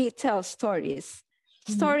we tell stories,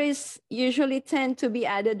 stories usually tend to be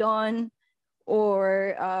added on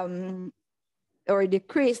or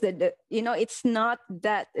decreased. That it's not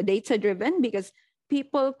that data driven, because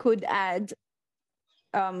people could add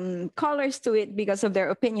colors to it because of their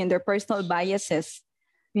opinion, their personal biases.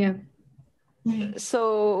 Yeah.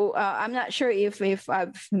 So I'm not sure if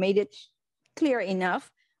I've made it clear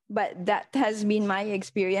enough, but that has been my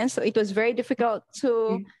experience. So it was very difficult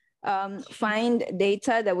to find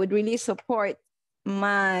data that would really support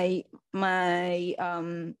I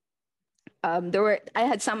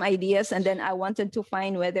had some ideas, and then I wanted to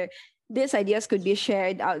find whether these ideas could be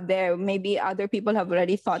shared out there. Maybe other people have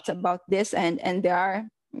already thought about this, and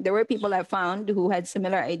there were people I found who had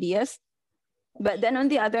similar ideas. But then on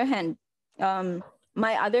the other hand,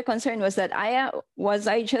 my other concern was that I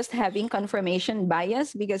just having confirmation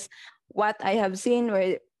bias, because what I have seen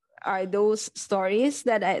are those stories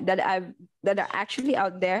that are actually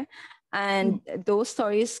out there, and those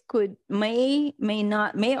stories may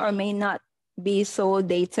or may not be so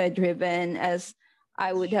data driven as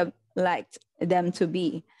I would have liked them to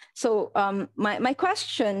be. So my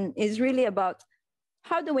question is really about,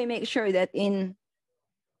 how do we make sure that in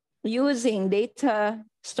using data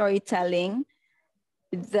storytelling,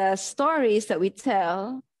 the stories that we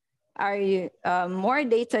tell are more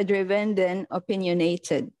data driven than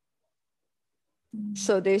opinionated?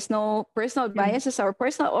 So there's no personal biases. Our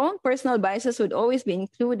own personal biases would always be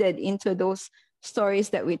included into those stories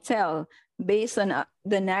that we tell based on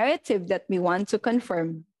the narrative that we want to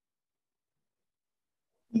confirm.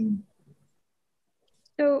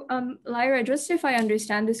 So, Lyra, just if I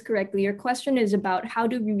understand this correctly, your question is about how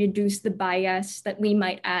do we reduce the bias that we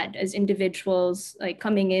might add as individuals, like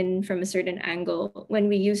coming in from a certain angle when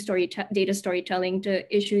we use data storytelling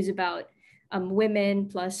to issues about women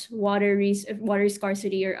plus water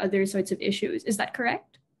scarcity or other sorts of issues. Is that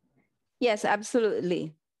correct? Yes,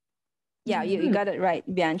 absolutely. Yeah, you got it right,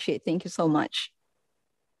 Bianchi. Thank you so much.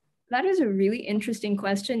 That is a really interesting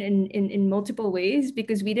question in multiple ways,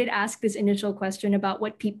 because we did ask this initial question about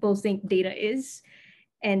what people think data is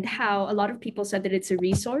and how a lot of people said that it's a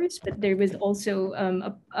resource, but there was also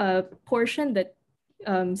a portion that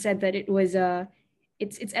said that it was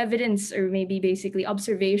it's evidence, or maybe basically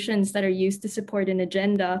observations that are used to support an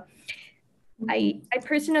agenda. I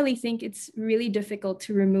personally think it's really difficult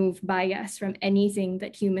to remove bias from anything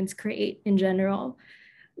that humans create in general.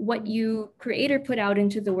 What you create or put out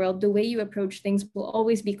into the world, the way you approach things will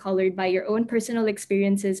always be colored by your own personal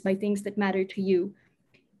experiences, by things that matter to you.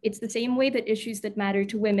 It's the same way that issues that matter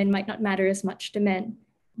to women might not matter as much to men.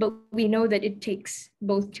 But we know that it takes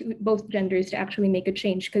both genders to actually make a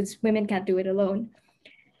change, because women can't do it alone.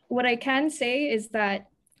 What I can say is that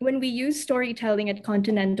when we use storytelling at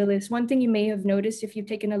Kontinentalist, one thing you may have noticed if you've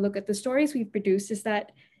taken a look at the stories we've produced is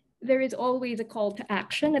that there is always a call to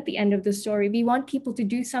action at the end of the story. We want people to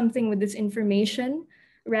do something with this information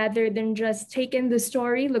rather than just take in the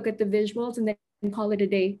story, look at the visuals, and then call it a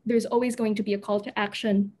day. There's always going to be a call to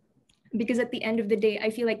action, because at the end of the day,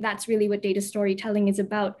 I feel like that's really what data storytelling is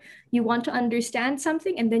about. You want to understand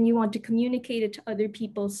something, and then you want to communicate it to other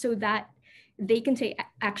people so that they can take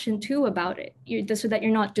action too about it, so that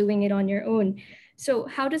you're not doing it on your own. So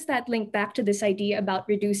how does that link back to this idea about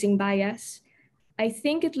reducing bias? I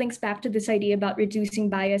think it links back to this idea about reducing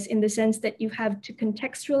bias in the sense that you have to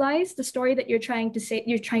contextualize the story that you're trying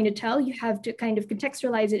to tell. You have to kind of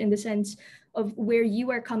contextualize it in the sense of where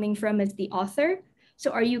you are coming from as the author.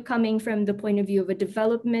 So are you coming from the point of view of a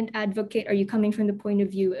development advocate? Are you coming from the point of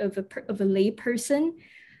view of a lay person?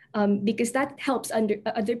 Because that helps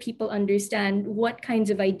other people understand what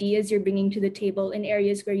kinds of ideas you're bringing to the table in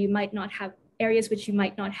areas which you might not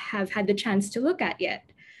have had the chance to look at yet.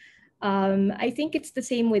 I think it's the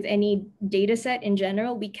same with any data set in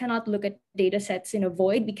general. We cannot look at data sets in a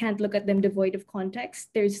void. We can't look at them devoid of context.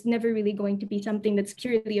 There's never really going to be something that's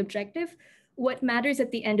purely objective. What matters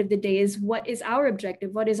at the end of the day is, what is our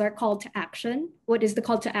objective? What is our call to action? What is the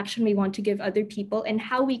call to action we want to give other people, and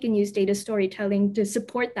how we can use data storytelling to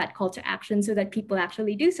support that call to action so that people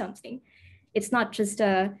actually do something. It's not just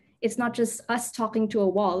us talking to a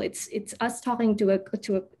wall. It's us talking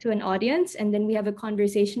to an audience, and then we have a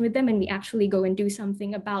conversation with them, and we actually go and do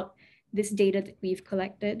something about this data that we've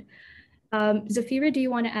collected. Zafira, do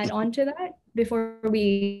you want to add on to that before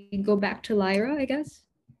we go back to Lyra, I guess?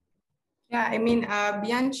 Yeah, I mean,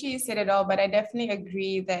 Bianchi said it all, but I definitely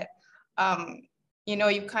agree that, you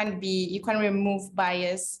can't remove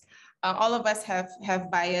bias. All of us have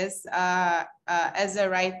bias. As a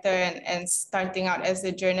writer and starting out as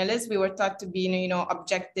a journalist, we were taught to be,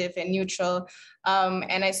 objective and neutral.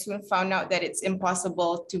 And I soon found out that it's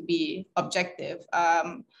impossible to be objective.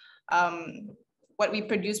 What we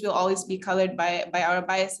produce will always be colored by our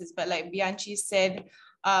biases. But like Bianchi said,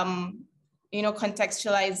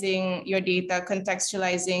 contextualizing your data,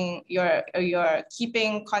 contextualizing your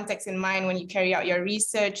keeping context in mind when you carry out your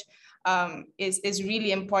research is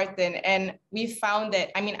really important. And I found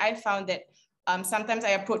that sometimes I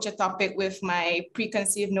approach a topic with my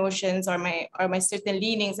preconceived notions or my certain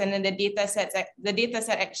leanings, and then the data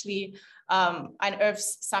set actually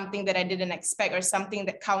unearths something that I didn't expect, or something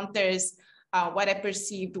that counters what I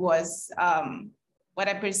perceived was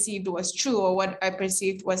true, or what I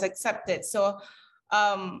perceived was accepted. So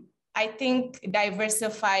I think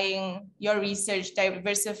diversifying your research,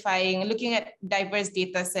 looking at diverse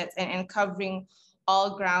data sets and covering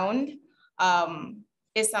all ground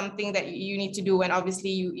is something that you need to do when obviously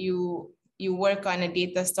you work on a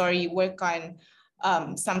data story, you work on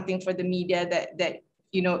something for the media that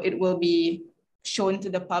it will be shown to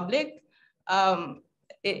the public,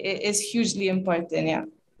 it is hugely important. Yeah.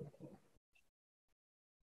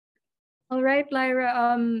 All right,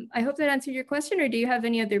 Lyra, I hope that answered your question, or do you have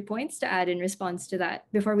any other points to add in response to that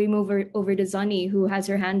before we move over to Zani, who has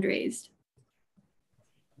her hand raised?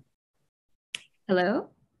 Hello?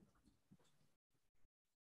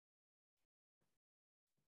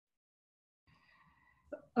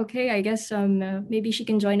 Okay, I guess maybe she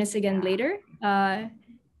can join us again later.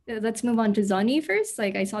 Let's move on to Zani first.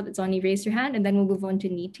 Like, I saw that Zani raised her hand, and then we'll move on to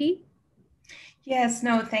Niti. Yes,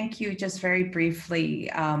 no, thank you. Just very briefly,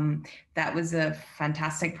 that was a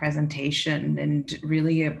fantastic presentation, and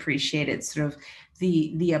really appreciated sort of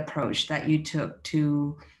the approach that you took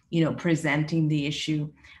to, presenting the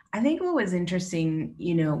issue. I think what was interesting,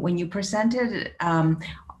 when you presented,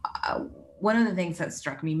 one of the things that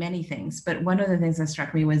struck me, many things, but one of the things that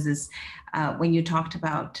struck me was this, when you talked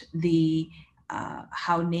about the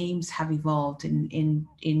how names have evolved in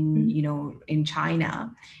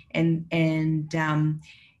China, and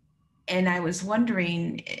I was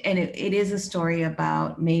wondering, and it is a story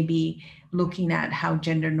about maybe looking at how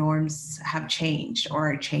gender norms have changed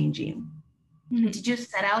or are changing. Mm-hmm. Did you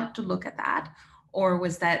set out to look at that, or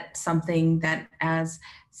was that something that, as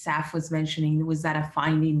Saf was mentioning, was that a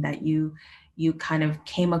finding that you kind of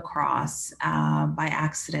came across by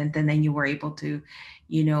accident, and then you were able to,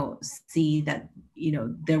 see that,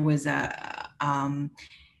 there was a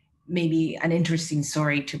maybe an interesting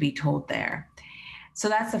story to be told there. So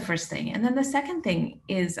that's the first thing. And then the second thing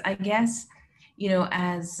is, I guess,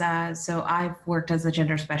 so I've worked as a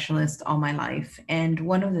gender specialist all my life. And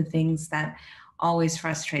one of the things that always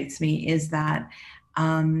frustrates me is that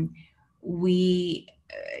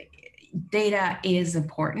data is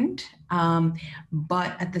important,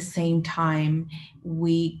 but at the same time,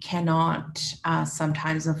 we cannot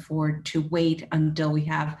sometimes afford to wait until we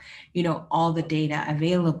have, all the data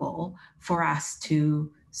available for us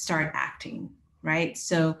to start acting, right?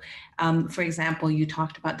 So, for example, you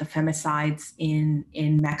talked about the femicides in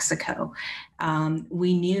Mexico.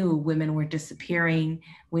 We knew women were disappearing.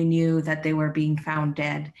 We knew that they were being found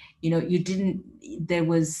dead. You didn't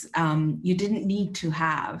need to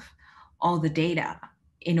have all the data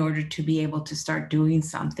in order to be able to start doing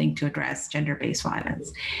something to address gender-based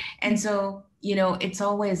violence. And so, it's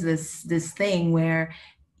always this thing where,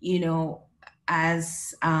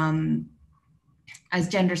 as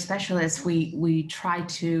gender specialists, we try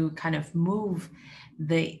to kind of move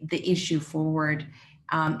the issue forward,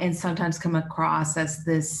 and sometimes come across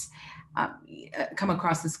this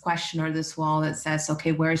question or this wall that says,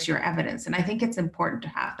 okay, where's your evidence? And I think it's important to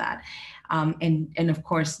have that. And of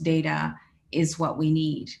course, data is what we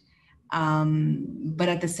need. But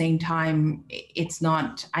at the same time, it's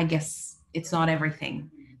not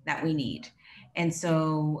everything that we need. And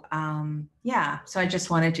so, so I just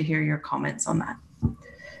wanted to hear your comments on that.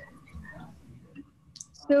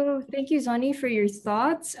 So thank you, Zani, for your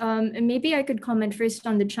thoughts. And maybe I could comment first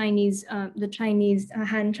on the Chinese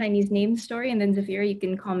Han Chinese name story, and then Zafira, you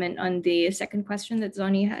can comment on the second question that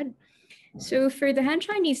Zani had. So for the Han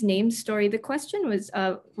Chinese name story, the question was,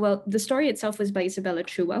 the story itself was by Isabella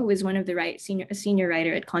Chua, who is one of the senior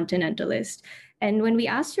writer at Kontinentalist. And when we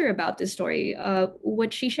asked her about the story,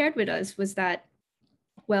 what she shared with us was that,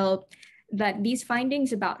 that these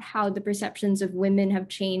findings about how the perceptions of women have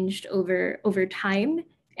changed over time,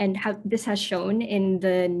 and how this has shown in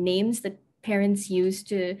the names that parents use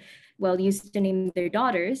to name their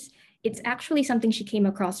daughters, it's actually something she came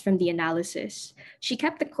across from the analysis. She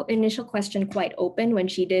kept the initial question quite open when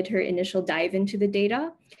she did her initial dive into the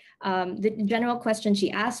data. The general question she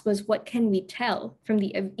asked was, what can we tell from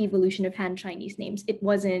the evolution of Han Chinese names? It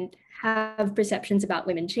wasn't, have perceptions about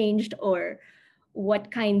women changed, or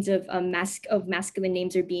what kinds of masculine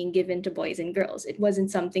names are being given to boys and girls. It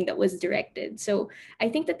wasn't something that was directed. So I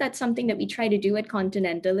think that that's something that we try to do at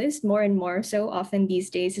Kontinentalist more and more so often these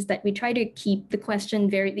days, is that we try to keep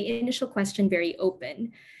the initial question very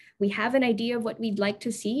open. We have an idea of what we'd like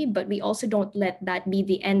to see, but we also don't let that be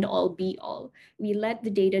the end all be all. We let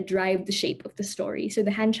the data drive the shape of the story. So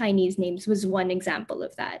the Han Chinese names was one example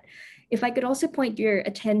of that. If I could also point your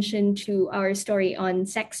attention to our story on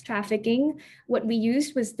sex trafficking, what we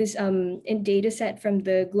used was this data set from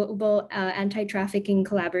the Global Anti-Trafficking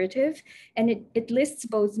Collaborative, and it lists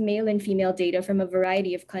both male and female data from a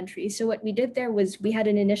variety of countries. So what we did there was we had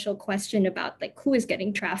an initial question about who is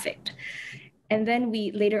getting trafficked. And then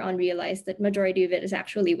we later on realized that majority of it is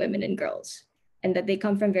actually women and girls, and that they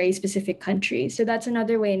come from very specific countries. So that's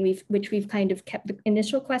another way in which we've kind of kept the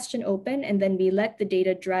initial question open, and then we let the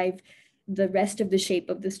data drive the rest of the shape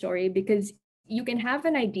of the story, because you can have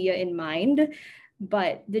an idea in mind,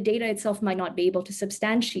 but the data itself might not be able to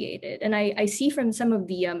substantiate it. And I see from some of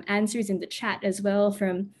the answers in the chat as well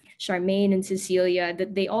from Charmaine and Cecilia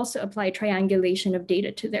that they also apply triangulation of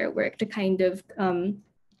data to their work to kind of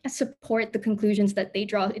support the conclusions that they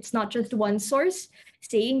draw. It's not just one source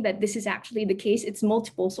saying that this is actually the case, it's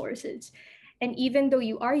multiple sources. And even though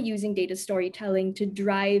you are using data storytelling to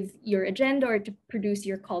drive your agenda or to produce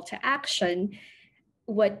your call to action,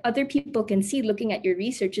 what other people can see looking at your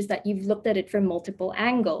research is that you've looked at it from multiple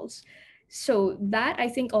angles. So that, I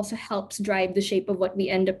think, also helps drive the shape of what we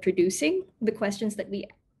end up producing, the questions that we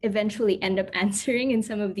eventually end up answering in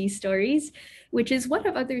some of these stories, which is what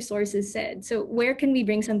have other sources said? So where can we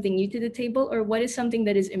bring something new to the table, or what is something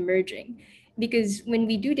that is emerging? Because when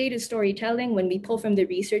we do data storytelling, when we pull from the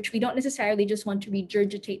research, we don't necessarily just want to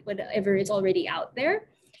regurgitate whatever is already out there.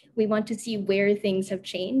 We want to see where things have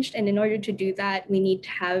changed. And in order to do that, we need to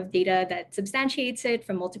have data that substantiates it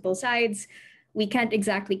from multiple sides. We can't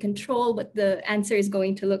exactly control what the answer is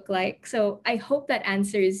going to look like. So I hope that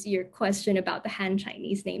answers your question about the Han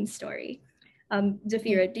Chinese name story.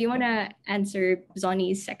 Zafira, do you want to answer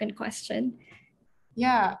Zoni's second question?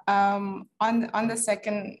 Yeah, on the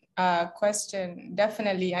second question,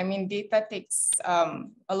 definitely. I mean, data takes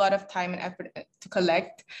a lot of time and effort to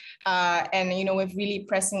collect. And, you know, with really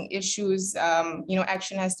pressing issues, you know,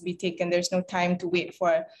 action has to be taken. There's no time to wait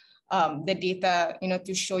for the data, you know,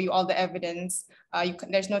 to show you all the evidence.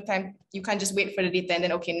 There's no time, you can't just wait for the data and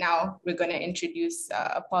then, okay, now we're going to introduce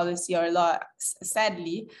a policy or law,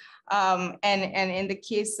 sadly. And in the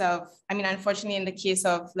case of, I mean, unfortunately, in the case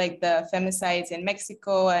of like the femicides in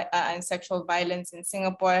Mexico and sexual violence in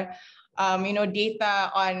Singapore, you know, data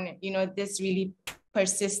on, you know, this really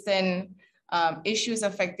persistent issues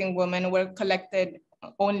affecting women were collected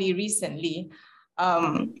only recently.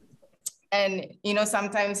 And, you know,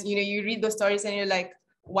 sometimes, you know, you read those stories and you're like,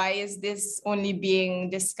 why is this only being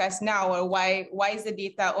discussed now? Or why is the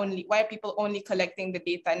data only, why are people only collecting the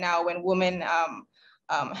data now when women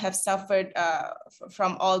have suffered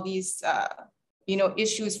from all these, you know,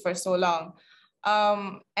 issues for so long?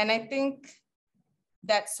 And I think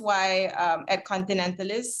that's why at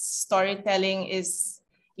Kontinentalist, storytelling is,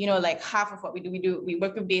 you know, like half of what we do. We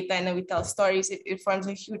work with data and then we tell stories. It forms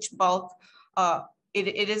a huge bulk.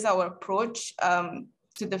 It is our approach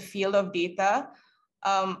to the field of data.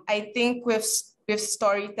 I think with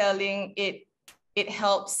storytelling, it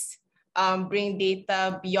helps bring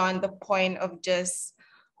data beyond the point of just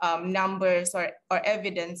numbers or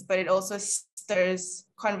evidence, but it also stirs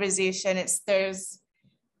conversation. It stirs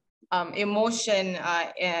emotion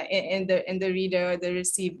in the reader or the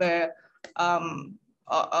receiver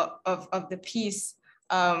of the piece.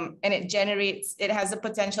 And it has the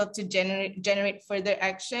potential to generate further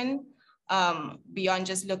action beyond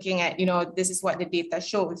just looking at, you know, this is what the data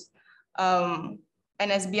shows. And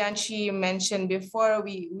as Bianchi mentioned before,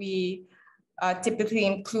 we typically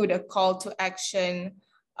include a call to action,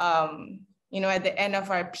 you know, at the end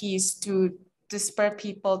of our piece to spur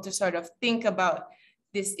people to sort of think about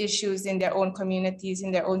these issues in their own communities,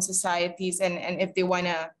 in their own societies, and if they want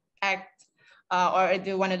to act or if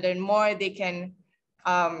they want to learn more, they can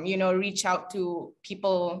you know, reach out to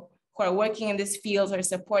people who are working in this field or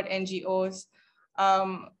support NGOs.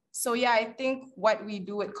 So yeah, I think what we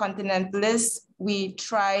do at Kontinentalist, we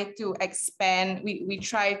try to expand, we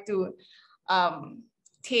try to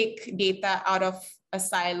take data out of a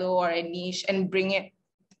silo or a niche and bring it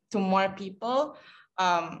to more people,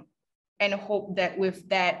 and hope that with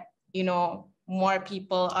that, you know, more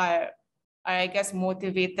people are I guess,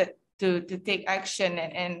 motivated to take action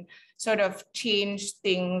and sort of change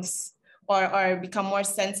things or become more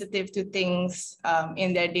sensitive to things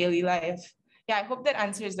in their daily life. Yeah, I hope that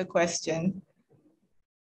answers the question.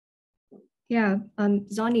 Yeah,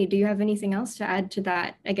 Zoni, do you have anything else to add to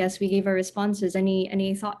that? I guess we gave our responses.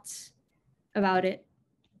 Any thoughts about it?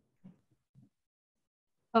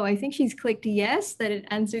 Oh, I think she's clicked yes, that it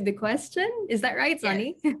answered the question. Is that right,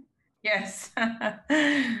 Zoni? Yes.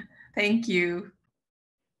 Thank you.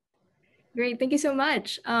 Great, thank you so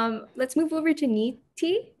much. Let's move over to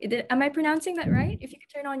Niti. Am I pronouncing that right? If you could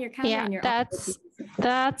turn on your camera and your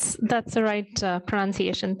that's the right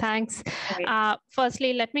pronunciation. Thanks. Right.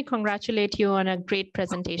 Firstly, let me congratulate you on a great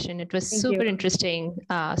presentation. It was super interesting.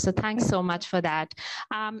 So thanks so much for that.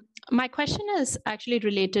 My question is actually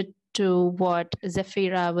related to what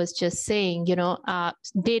Zafira was just saying. You know,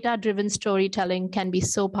 data-driven storytelling can be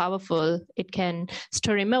so powerful. It can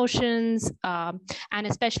stir emotions, and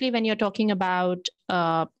especially when you're talking about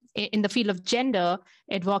in the field of gender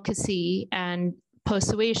advocacy and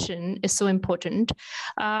persuasion is so important.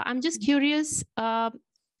 I'm just curious,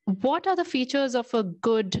 what are the features of a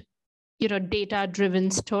good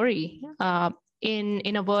data-driven story.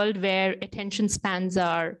 In a world where attention spans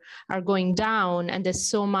are going down and there's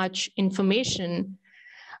so much information,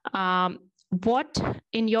 what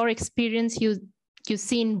in your experience you've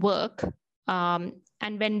seen work, and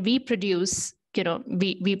when we produce,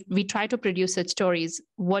 we try to produce such stories,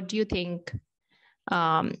 what do you think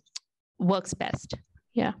works best?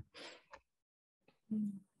 Yeah.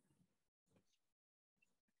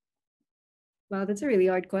 Wow, that's a really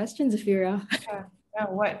hard question, Zafira. Yeah,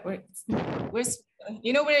 we're still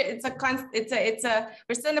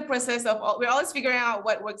in the process of, we're always figuring out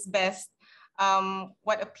what works best,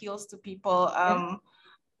 what appeals to people.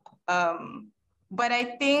 But I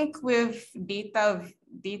think with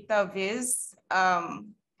data viz,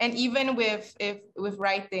 and even with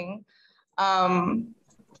writing,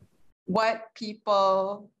 what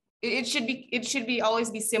people, it should be always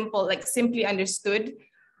be simple, like simply understood,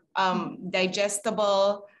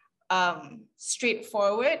 digestible,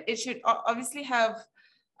 straightforward. It should obviously have,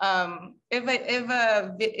 if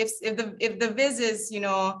the viz is,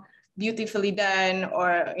 beautifully done,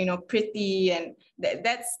 or pretty, and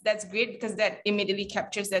that's great, because that immediately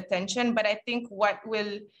captures the attention. But I think what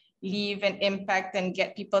will leave an impact and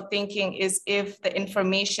get people thinking is if the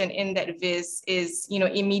information in that viz is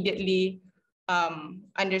immediately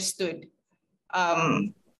understood.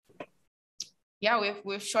 Yeah,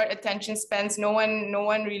 with short attention spans, no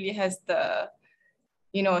one really has the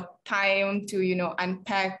time to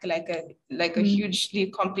unpack like a hugely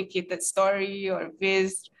complicated story or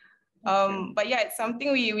viz. But yeah, it's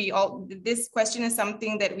something this question is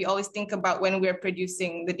something that we always think about when we're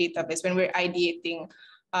producing the database, when we're ideating,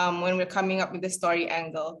 when we're coming up with the story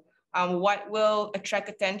angle. What will attract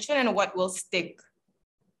attention and what will stick?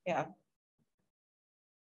 Yeah.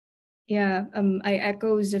 Yeah, I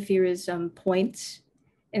echo Zafira's points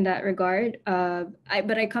in that regard.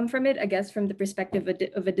 But I come from it, I guess, from the perspective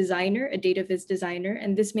of a designer, a data viz designer,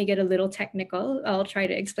 and this may get a little technical. I'll try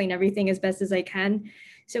to explain everything as best as I can.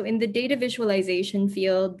 So in the data visualization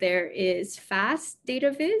field, there is fast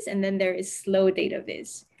data viz, and then there is slow data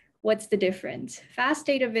viz. What's the difference? Fast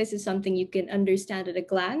data viz is something you can understand at a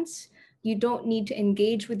glance. You don't need to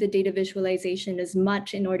engage with the data visualization as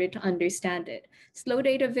much in order to understand it. Slow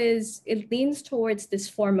data viz, it leans towards this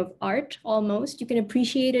form of art almost. You can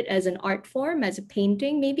appreciate it as an art form, as a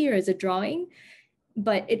painting maybe, or as a drawing,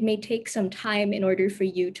 but it may take some time in order for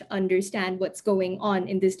you to understand what's going on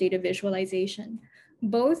in this data visualization.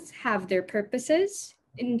 Both have their purposes.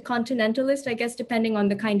 In Kontinentalist, I guess, depending on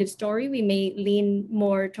the kind of story, we may lean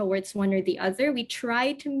more towards one or the other. We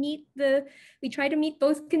try to meet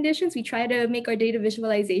both conditions. We try to make our data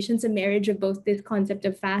visualizations a marriage of both this concept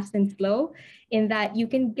of fast and slow, in that you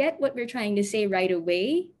can get what we're trying to say right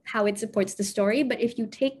away, how it supports the story. But if you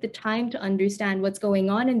take the time to understand what's going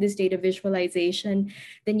on in this data visualization,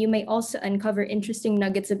 then you may also uncover interesting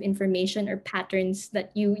nuggets of information or patterns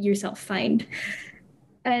that you yourself find.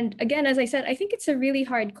 And again, as I said, I think it's a really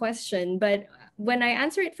hard question, but when I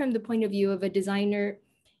answer it from the point of view of a designer,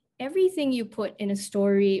 everything you put in a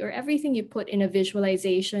story or everything you put in a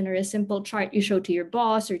visualization or a simple chart you show to your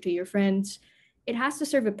boss or to your friends, it has to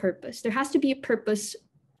serve a purpose. There has to be a purpose.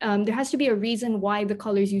 There has to be a reason why the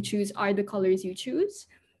colors you choose are the colors you choose.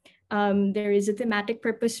 There is a thematic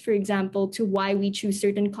purpose, for example, to why we choose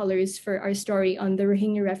certain colors for our story on the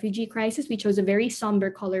Rohingya refugee crisis. We chose a very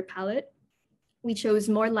somber color palette. We chose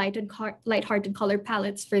more lighthearted color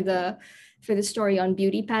palettes for the story on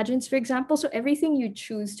beauty pageants, for example. So everything you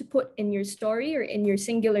choose to put in your story or in your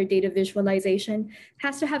singular data visualization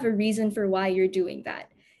has to have a reason for why you're doing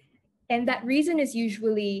that. And that reason is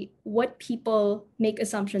usually what people make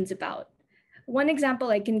assumptions about. One example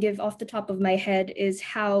I can give off the top of my head is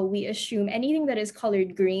how we assume anything that is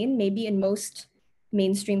colored green, maybe in most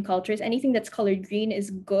mainstream cultures, anything that's colored green is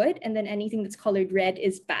good, and then anything that's colored red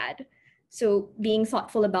is bad. So being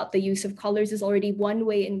thoughtful about the use of colors is already one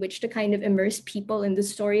way in which to kind of immerse people in the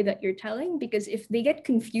story that you're telling, because if they get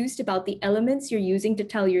confused about the elements you're using to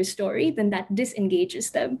tell your story, then that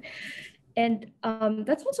disengages them. And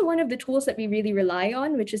that's also one of the tools that we really rely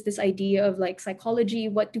on, which is this idea of like psychology.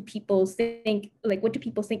 What do people think? Like, what do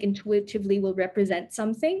people think intuitively will represent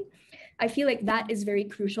something? I feel like that is very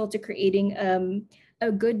crucial to creating a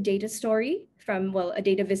good data story from, well, a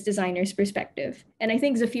data viz designer's perspective. And I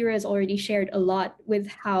think Zafira has already shared a lot with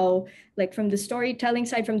how, like from the storytelling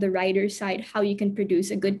side, from the writer's side, how you can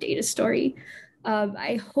produce a good data story.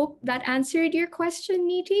 I hope that answered your question,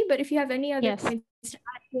 Niti, but if you have any other points to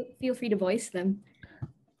add, feel free to voice them.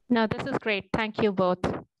 No, this is great. Thank you both.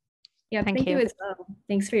 Yeah, thank you as well.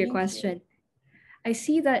 Thanks for your question. I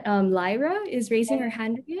see that Lyra is raising her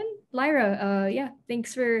hand again. Lyra, yeah,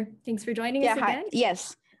 thanks for joining us again.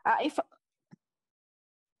 Yes. If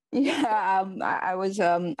yeah, I was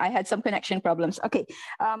I had some connection problems. Okay.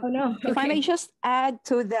 Oh no. If I may just add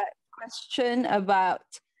to the question about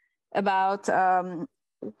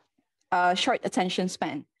short attention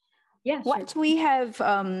span. Yeah. What we have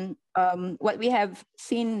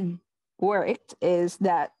seen worked is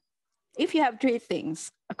that if you have three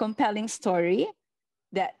things: a compelling story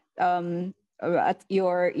that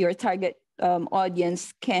your target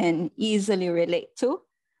audience can easily relate to,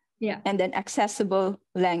 and then accessible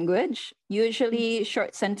language, usually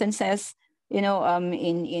short sentences, in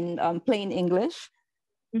plain English,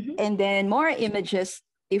 and then more images.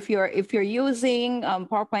 If you're using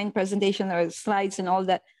PowerPoint presentation or slides and all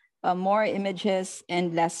that, more images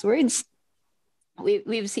and less words.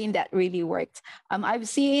 We've seen that really worked. I've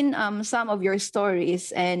seen some of your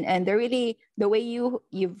stories, and they're really, the way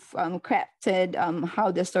you've crafted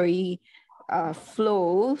how the story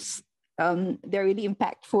flows. They're really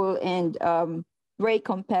impactful and very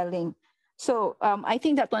compelling. So I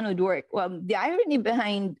think that one would work. The irony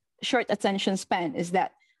behind short attention span is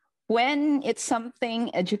that when it's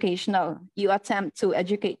something educational, you attempt to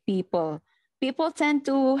educate people. People tend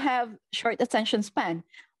to have short attention span,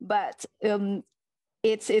 but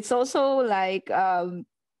it's also like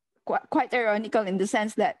quite ironical in the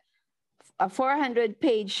sense that a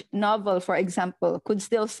 400-page novel, for example, could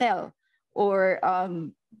still sell. Or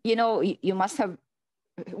you must have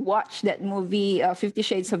watched that movie 50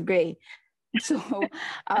 Shades of Grey. So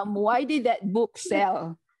why did that book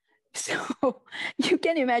sell? So you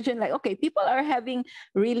can imagine, like, okay, people are having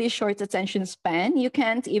really short attention span. You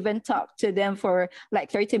can't even talk to them for like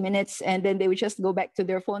 30 minutes and then they would just go back to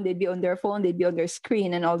their phone. They'd be on their phone, they'd be on their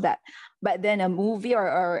screen and all that. But then a movie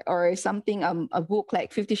or something, a book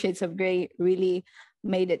like 50 Shades of Grey really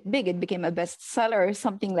made it big. It became a bestseller or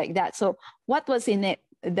something like that. So what was in it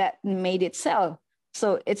that made it sell?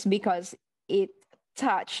 So it's because it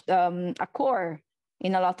touched a core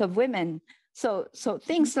in a lot of women. So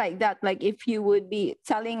things like that, like if you would be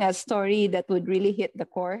telling a story that would really hit the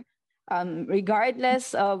core,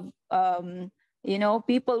 regardless of,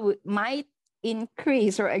 people might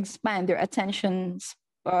increase or expand their attention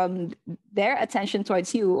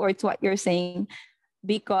towards you or to what you're saying,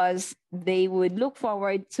 because they would look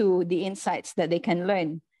forward to the insights that they can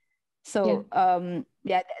learn. So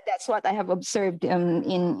that's what I have observed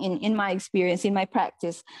in my experience, in my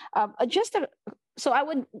practice. So I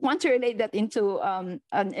would want to relate that into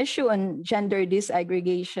an issue on gender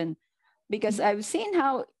disaggregation, because I've seen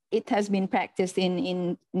how it has been practiced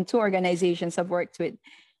in two organizations I've worked with.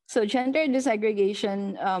 So gender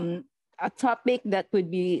disaggregation, a topic that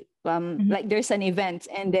would be like there's an event,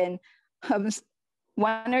 and then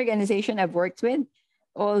one organization I've worked with,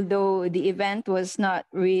 although the event was not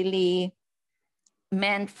really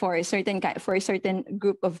meant for a certain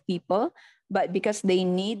group of people, but because they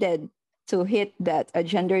needed to hit that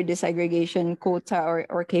gender disaggregation quota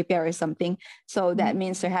or KPI or something. So that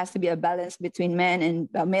means there has to be a balance between men and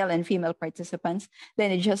male and female participants.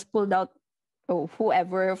 Then it just pulled out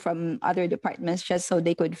whoever from other departments just so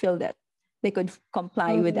they could fill that. They could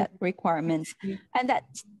comply with that requirements. And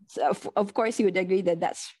that's, of course, you would agree that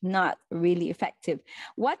that's not really effective.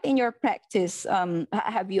 What in your practice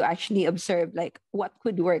have you actually observed, like what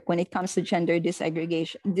could work when it comes to gender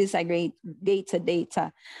disaggregated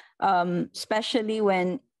data, especially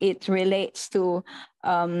when it relates to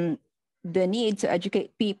the need to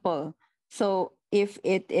educate people? So if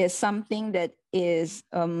it is something that is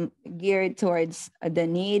geared towards the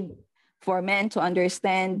need for men to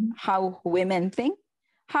understand how women think,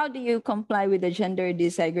 how do you comply with the gender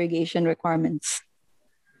disaggregation requirements?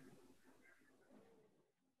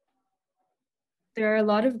 There are a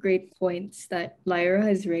lot of great points that Lyra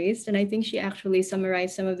has raised, and I think she actually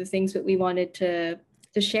summarized some of the things that we wanted to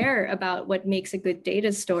share about what makes a good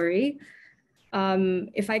data story.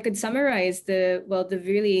 If I could summarize the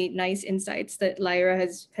really nice insights that Lyra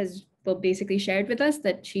has basically shared with us,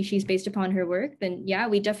 that she's based upon her work, then yeah,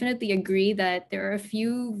 we definitely agree that there are a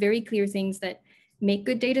few very clear things that make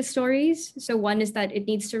good data stories. So one is that it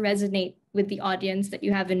needs to resonate with the audience that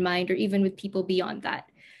you have in mind, or even with people beyond that.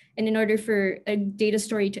 And in order for a data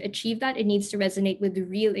story to achieve that, it needs to resonate with the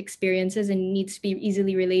real experiences and needs to be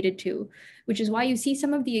easily related to, which is why you see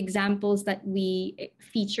some of the examples that we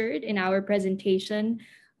featured in our presentation.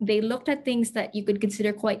 They looked at things that you could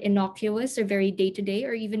consider quite innocuous or very day-to-day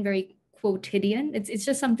or even very quotidian. It's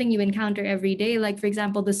just something you encounter every day. Like, for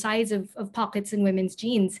example, the size of pockets in women's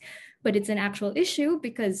jeans, but it's an actual issue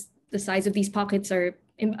because the size of these pockets are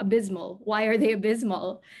abysmal. Why are they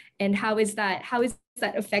abysmal? and how is that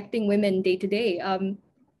affecting women day to day? And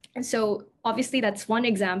so obviously that's one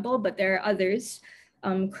example, but there are others.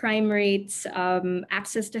 Crime rates,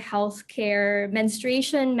 access to health care,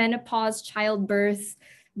 menstruation, menopause, childbirth,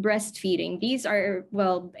 breastfeeding. These are,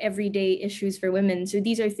 well, everyday issues for women. So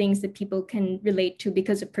these are things that people can relate to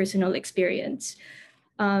because of personal experience.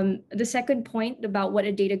 The second point about what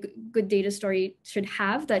a good data story should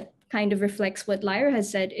have that kind of reflects what Lyra has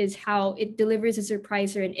said is how it delivers a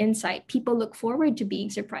surprise or an insight. People look forward to being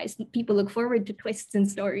surprised. People look forward to twists and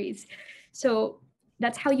stories. So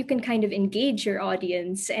that's how you can kind of engage your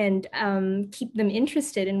audience and keep them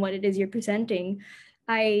interested in what it is you're presenting.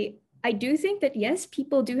 I do think that, yes,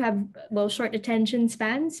 people do have, well, short attention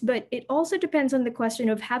spans, but it also depends on the question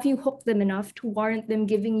of, have you hooked them enough to warrant them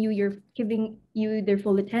giving you their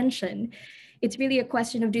full attention? It's really a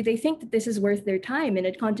question of, do they think that this is worth their time? And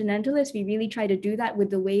at Kontinentalist, we really try to do that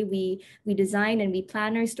with the way we design and we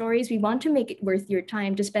plan our stories. We want to make it worth your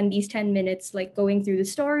time to spend these 10 minutes like going through the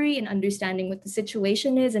story and understanding what the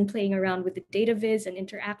situation is and playing around with the data viz and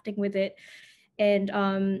interacting with it. And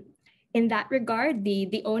in that regard,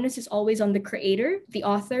 the onus is always on the creator, the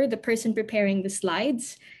author, the person preparing the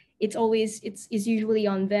slides. It's usually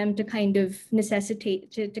on them to kind of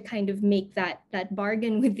necessitate, to kind of make that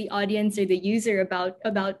bargain with the audience or the user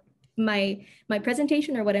about my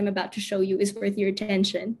presentation or what I'm about to show you is worth your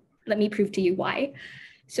attention. Let me prove to you why.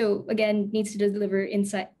 So again, needs to deliver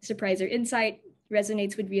insight, surprise or insight,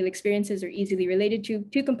 resonates with real experiences or easily related to,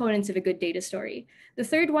 two components of a good data story. The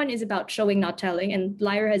third one is about showing, not telling. And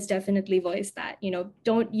Lyra has definitely voiced that,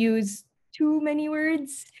 don't use too many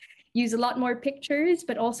words, use a lot more pictures,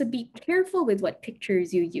 but also be careful with what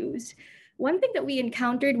pictures you use. One thing that we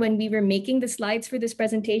encountered when we were making the slides for this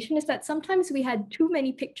presentation is that sometimes we had too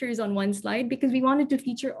many pictures on one slide because we wanted to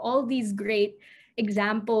feature all these great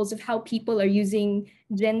examples of how people are using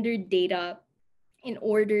gendered data in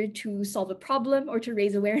order to solve a problem or to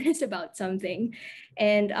raise awareness about something.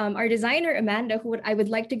 And our designer, Amanda, who I would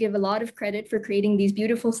like to give a lot of credit for creating these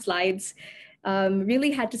beautiful slides,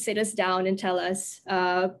 really had to sit us down and tell us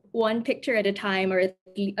one picture at a time, or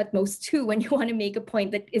at most two, when you want to make a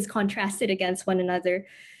point that is contrasted against one another.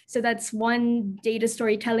 So that's one data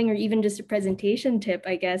storytelling or even just a presentation tip,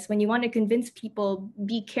 I guess. When you want to convince people,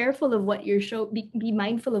 be careful of what you're be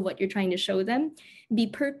mindful of what you're trying to show them, be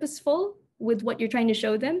purposeful with what you're trying to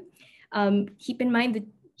show them. Keep in mind that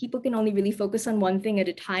people can only really focus on one thing at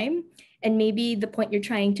a time. And maybe the point you're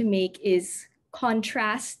trying to make is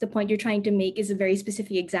contrast. The point you're trying to make is a very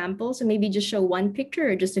specific example. So maybe just show one picture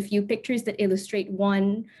or just a few pictures that illustrate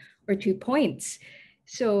one or 2 points.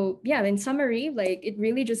 So yeah, in summary, like it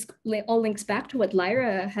really just all links back to what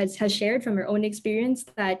Lyra has shared from her own experience,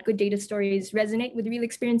 that good data stories resonate with real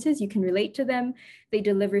experiences. You can relate to them. They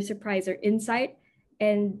deliver surprise or insight,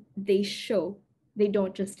 and they show. They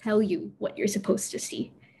don't just tell you what you're supposed to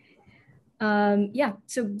see. Yeah,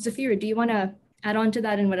 so Zafira, do you want to add on to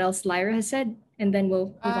that and what else Lyra has said? And then we'll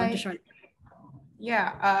move on to Charlotte.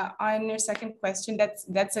 Yeah, on your second question, that's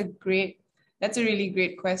a really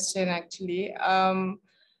great question, actually.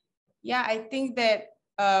 Yeah, I think that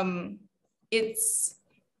it's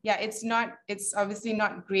obviously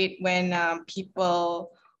not great when people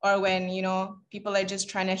are just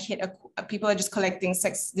trying to people are just collecting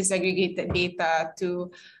sex disaggregated data to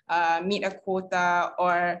meet a quota,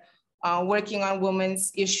 or working on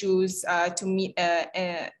women's issues to meet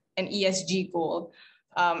an ESG goal.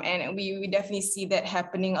 And we definitely see that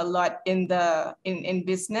happening a lot in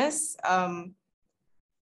business.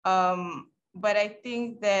 But I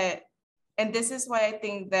think that, and this is why I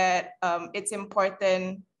think that it's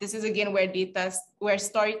important. This is again where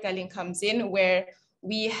storytelling comes in, where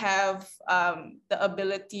we have the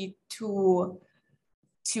ability to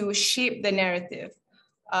shape the narrative.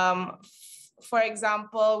 For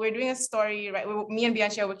example, we're doing a story, right? Me and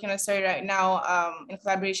Bianchi are working on a story right now in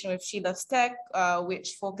collaboration with She Loves Tech,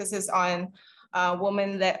 which focuses on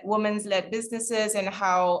women's-led businesses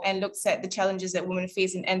and looks at the challenges that women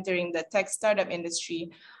face in entering the tech startup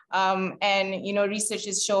industry. And research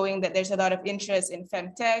is showing that there's a lot of interest in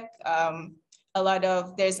femtech.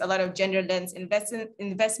 There's a lot of gender lens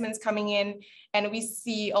investments coming in, and we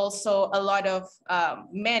see also a lot of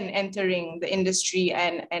men entering the industry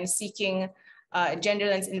and seeking gender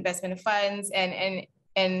lens investment funds and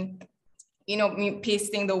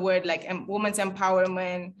pasting the word like women's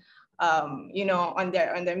empowerment on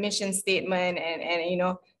their mission statement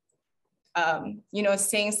and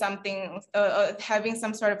saying something, having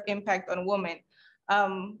some sort of impact on women.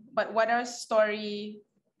 But what our story,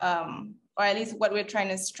 or at least what we're trying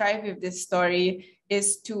to strive with this story,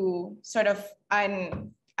 is to sort of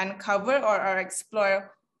uncover or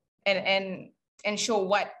explore and show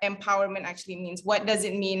what empowerment actually means. What does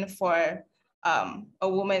it mean for a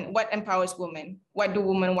woman? What empowers women? What do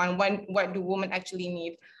women want? What do women actually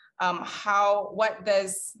need? What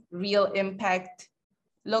does real impact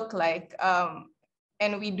look like?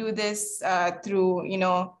 And we do this through,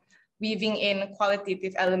 weaving in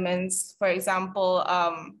qualitative elements. For example,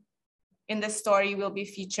 in the story, we'll be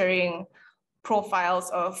featuring profiles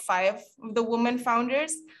of 5 of the women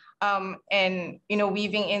founders, and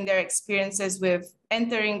weaving in their experiences with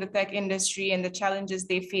entering the tech industry and the challenges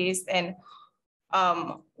they faced, and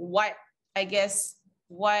what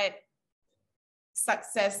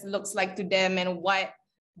success looks like to them, and what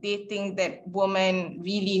they think that women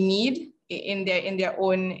really need in their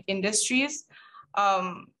own industries.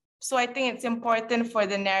 So I think it's important for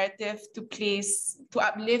the narrative to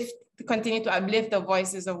continue to uplift the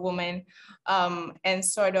voices of women, and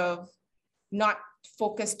sort of not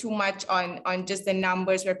focus too much on just the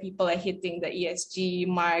numbers where people are hitting the ESG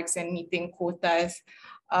marks and meeting quotas.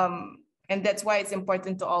 And that's why it's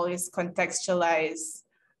important to always contextualize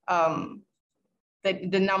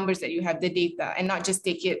the numbers that you have, the data, and not just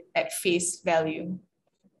take it at face value.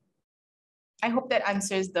 I hope that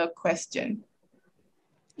answers the question.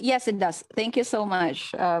 Yes, it does. Thank you so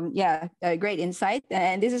much. Great insight.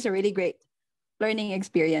 And this is a really great learning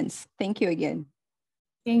experience. Thank you again.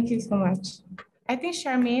 Thank you so much. I think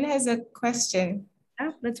Charmaine has a question.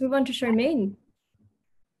 Yeah, let's move on to Charmaine.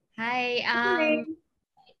 Hi.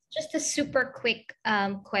 It's just a super quick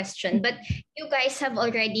question, but you guys have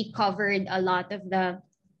already covered a lot of the,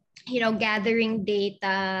 gathering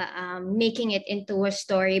data, making it into a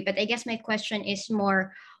story. But I guess my question is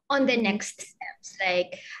more on the next steps.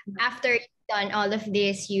 Like after you've done all of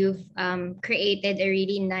this, you've created a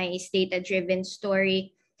really nice data-driven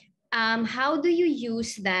story. How do you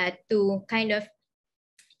use that to kind of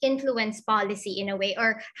influence policy in a way,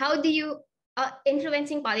 or how do you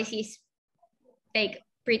influencing policies like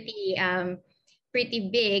pretty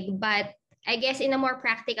big, but I guess in a more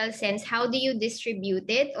practical sense, how do you distribute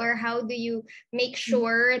it, or how do you make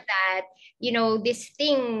sure that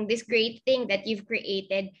this great thing that you've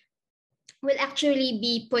created will actually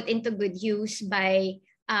be put into good use by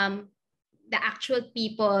the actual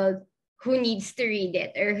people who needs to read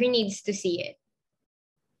it or who needs to see it?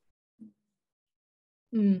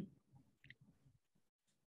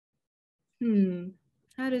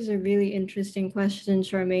 That is a really interesting question,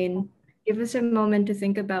 Charmaine. Give us a moment to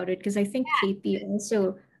think about it, because I think Katie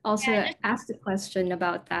also asked a question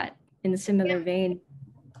about that in a similar vein.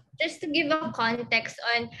 Just to give a context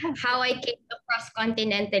on how I came across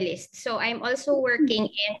Kontinentalist. So I'm also working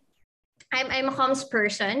I'm a comms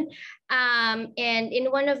person. And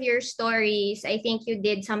in one of your stories, I think you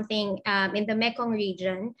did something in the Mekong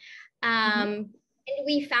region. And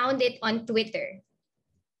we found it on Twitter.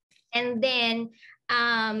 And then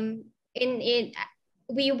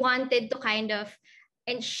we wanted to kind of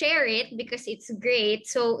and share it because it's great.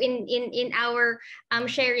 So in our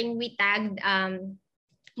sharing, we tagged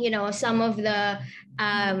some of the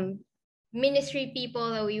ministry people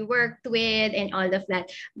that we worked with and all of that.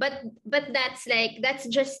 But that's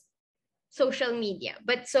just social media.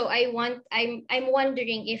 But so I'm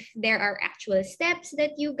wondering if there are actual steps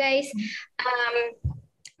that you guys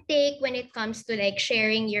take when it comes to like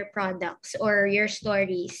sharing your products or your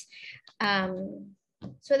stories,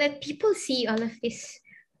 so that people see all of this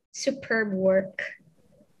superb work.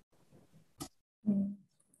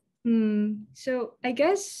 So I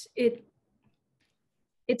guess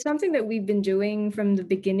it's something that we've been doing from the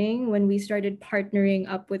beginning when we started partnering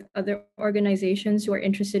up with other organizations who are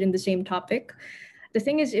interested in the same topic. The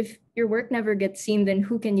thing is, if your work never gets seen, then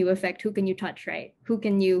who can you affect? Who can you touch, right? Who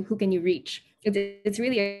can you reach? It's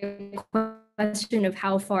really a question of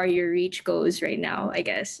how far your reach goes right now, I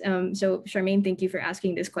guess. So Charmaine, thank you for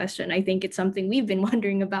asking this question. I think it's something we've been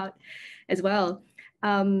wondering about as well.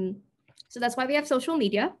 So that's why we have social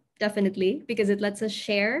media, definitely, because it lets us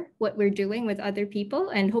share what we're doing with other people,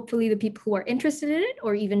 and hopefully the people who are interested in it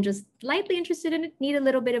or even just lightly interested in it, need a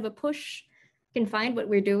little bit of a push, can find what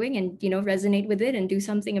we're doing and resonate with it and do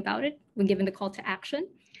something about it when given the call to action.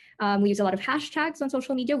 We use a lot of hashtags on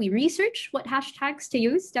social media. We research what hashtags to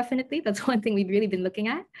use, definitely. That's one thing we've really been looking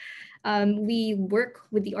at. We work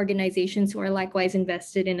with the organizations who are likewise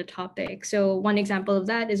invested in a topic. So one example of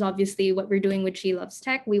that is obviously what we're doing with She Loves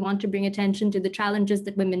Tech. We want to bring attention to the challenges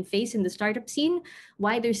that women face in the startup scene,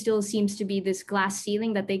 why there still seems to be this glass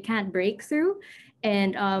ceiling that they can't break through,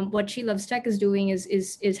 And what She Loves Tech is doing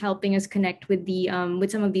is helping us connect with the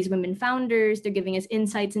with some of these women founders. They're giving us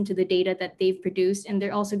insights into the data that they've produced, and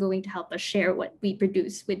they're also going to help us share what we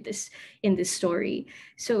produce with this in this story.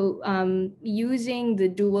 So using the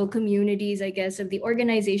dual communities, I guess, of the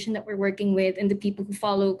organization that we're working with and the people who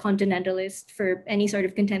follow Kontinentalist for any sort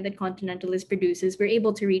of content that Kontinentalist produces, we're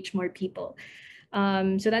able to reach more people.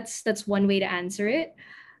 So that's one way to answer it.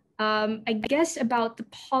 I guess about the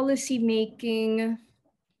policy making,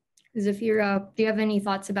 Zafira, do you have any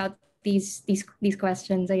thoughts about these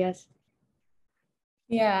questions, I guess?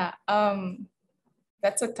 Yeah,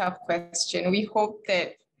 that's a tough question. We hope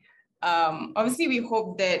that, obviously we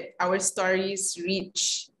hope that our stories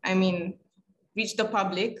reach the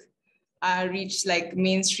public, reach like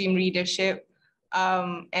mainstream readership,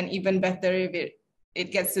 and even better if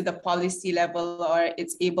it gets to the policy level, or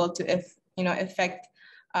it's able to affect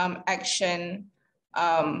action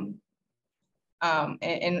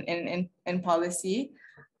in policy.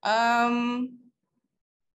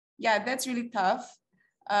 Yeah, that's really tough.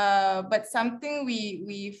 But something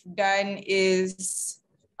we've done is,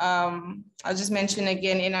 I'll just mention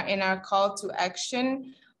again, in our call to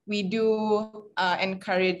action, we do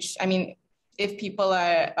encourage, if people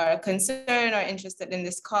are concerned or interested in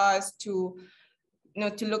this cause, to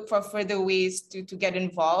look for further ways to get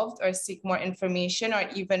involved or seek more information, or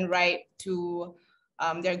even write to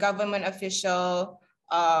their government official,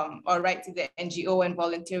 or write to the NGO and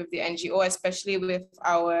volunteer with the NGO, especially with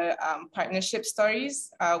our partnership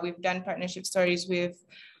stories. We've done partnership stories with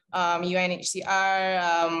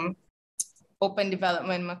UNHCR, Open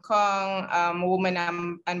Development Mekong,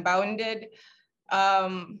 Women Unbounded.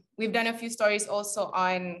 We've done a few stories also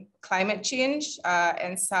on climate change,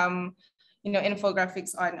 and some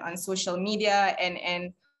infographics on social media,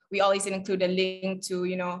 and we always include a link to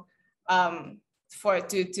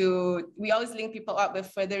we always link people up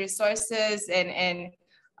with further resources, and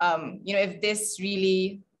if this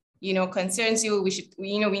really concerns you,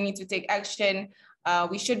 we need to take action.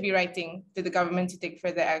 We should be writing to the government to take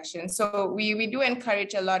further action. So we do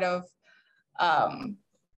encourage a lot of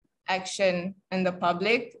action in the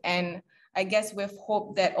public, and I guess with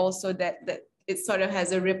hope that also that it sort of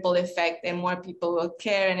has a ripple effect, and more people will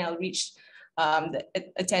care, and it'll reach the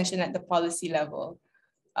attention at the policy level.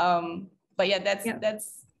 But yeah,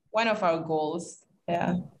 that's one of our goals.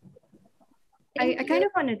 Yeah. I kind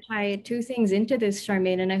of want to tie two things into this,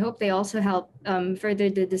 Charmaine, and I hope they also help further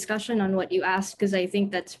the discussion on what you asked, because I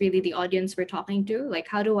think that's really the audience we're talking to. Like,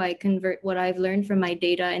 how do I convert what I've learned from my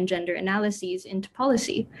data and gender analyses into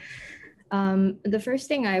policy? The first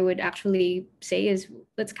thing I would actually say is,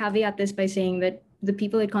 let's caveat this by saying that the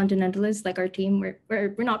people at Kontinentalist, like our team,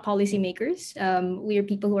 we're not policymakers. We are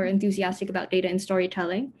people who are enthusiastic about data and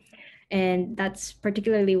storytelling. And that's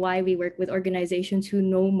particularly why we work with organizations who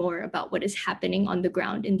know more about what is happening on the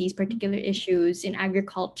ground in these particular issues, in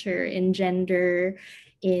agriculture, in gender,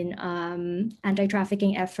 in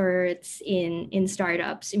anti-trafficking efforts, in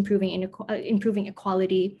startups, improving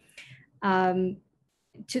equality,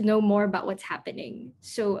 to know more about what's happening.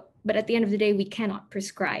 So, but at the end of the day, we cannot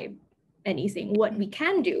prescribe anything. What we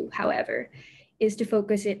can do, however, is to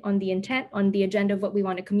focus it on the intent, on the agenda of what we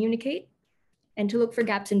want to communicate, and to look for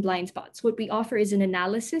gaps and blind spots. What we offer is an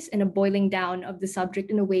analysis and a boiling down of the subject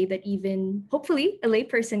in a way that even, hopefully, a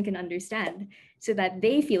layperson can understand, so that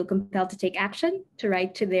they feel compelled to take action, to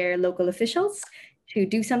write to their local officials, to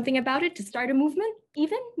do something about it, to start a movement,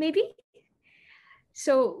 even, maybe.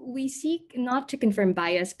 So we seek not to confirm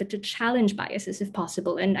bias, but to challenge biases if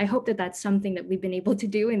possible. And I hope that that's something that we've been able to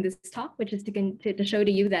do in this talk, which is to show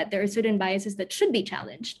to you that there are certain biases that should be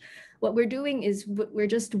challenged. What we're doing is we're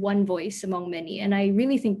just one voice among many. And I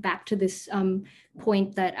really think back to this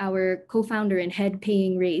point that our co-founder and head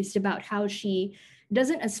Paying raised about how she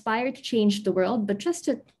doesn't aspire to change the world, but just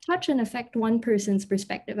to touch and affect one person's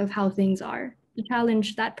perspective of how things are, to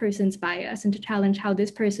challenge that person's bias and to challenge how this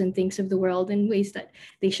person thinks of the world in ways that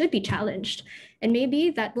they should be challenged. And maybe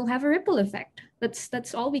that will have a ripple effect.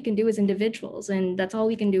 That's all we can do as individuals. And that's all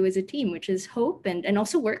we can do as a team, which is hope and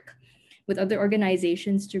also work with other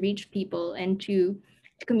organizations to reach people and to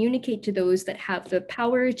communicate to those that have the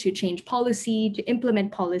power to change policy, to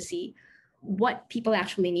implement policy, what people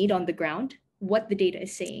actually need on the ground, what the data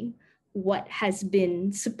is saying, what has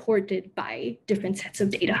been supported by different sets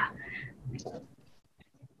of data.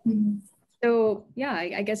 So yeah,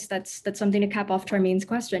 I guess that's something to cap off Charmaine's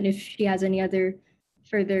question. If she has any other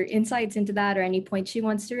further insights into that or any points she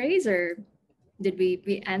wants to raise, or did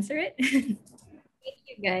we answer it? Thank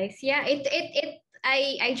you, guys. Yeah,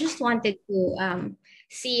 I just wanted to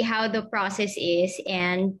see how the process is,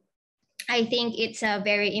 and I think it's a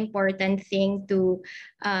very important thing to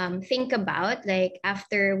think about. Like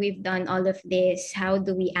after we've done all of this, how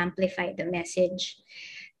do we amplify the message?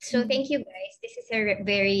 So thank you guys. This is a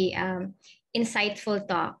very insightful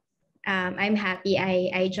talk. I'm happy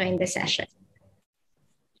I joined the session.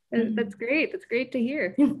 That's great. That's great to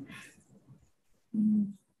hear.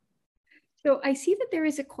 So I see that there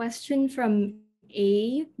is a question from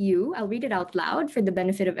AU. I'll read it out loud for the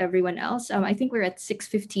benefit of everyone else. I think we're at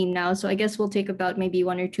 6:15 now, so I guess we'll take about maybe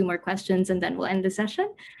 1 or 2 more questions and then we'll end the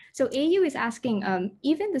session. So AU is asking,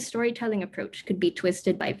 even the storytelling approach could be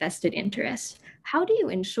twisted by vested interests. How do you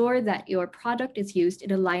ensure that your product is used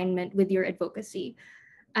in alignment with your advocacy?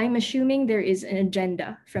 I'm assuming there is an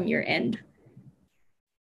agenda from your end.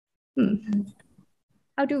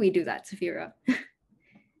 How do we do that, Safira?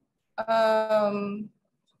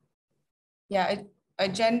 Yeah,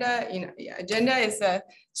 agenda, agenda is a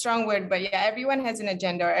strong word, but yeah, everyone has an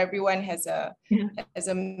agenda, or everyone has a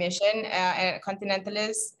mission. At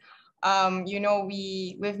Kontinentalist,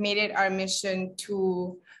 we've made it our mission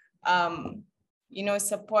to,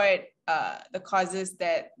 support the causes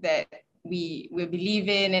that we believe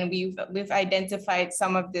in, and we've identified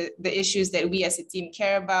some of the issues that we as a team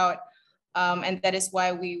care about, and that is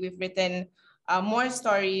why we've written more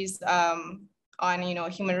stories on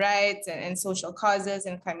human rights and social causes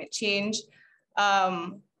and climate change.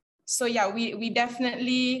 So yeah, we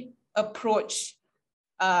definitely approach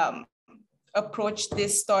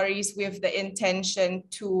these stories with the intention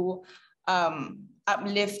to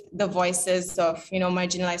uplift the voices of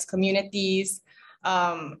marginalized communities,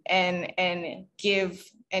 and give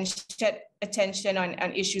and shed attention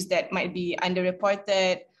on issues that might be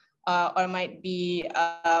underreported, or might be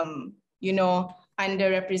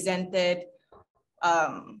underrepresented,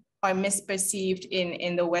 or misperceived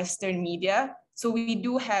in the Western media. So we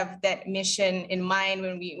do have that mission in mind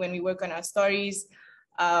when we work on our stories.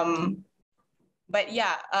 But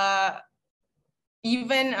yeah,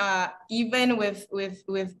 even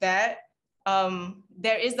with that,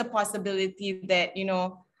 there is the possibility that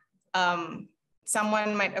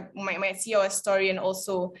someone might see our story and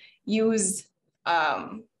also use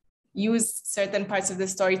certain parts of the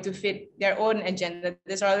story to fit their own agenda.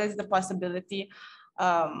 There's always the possibility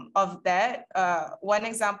of that. One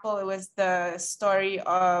example was the story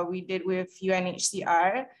we did with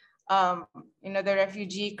UNHCR. The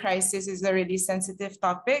refugee crisis is a really sensitive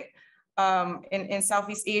topic in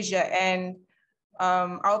Southeast Asia, and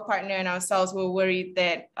our partner and ourselves were worried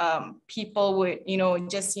that people would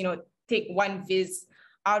just take one viz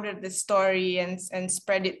out of the story and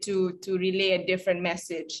spread it to relay a different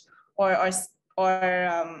message, or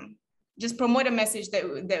just promote a message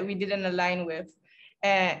that we didn't align with,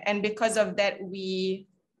 and because of that we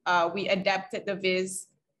adapted the viz.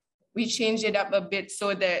 We changed it up a bit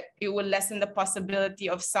so that it will lessen the possibility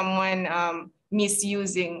of someone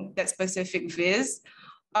misusing that specific viz.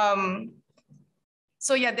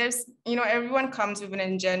 So yeah, there's everyone comes with an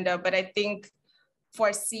agenda, but I think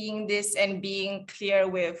foreseeing this and being clear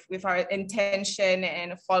with our intention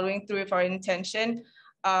and following through with our intention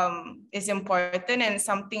is important, and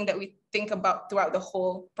something that we think about throughout the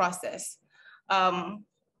whole process.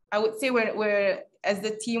 I would say we're as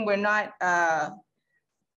the team, we're not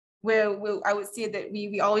I would say that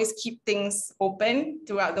we always keep things open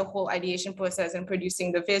throughout the whole ideation process and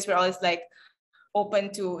producing the viz. We're always like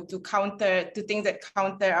open to things that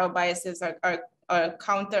counter our biases or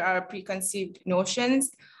counter our preconceived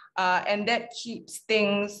notions, and that keeps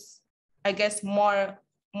things, I guess, more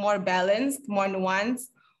balanced, more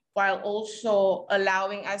nuanced, while also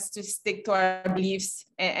allowing us to stick to our beliefs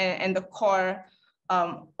and the core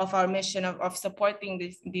of our mission of supporting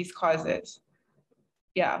these causes.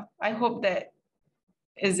 Yeah, I hope that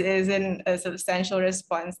is in a substantial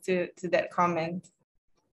response to that comment.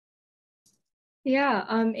 Yeah,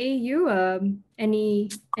 AU, any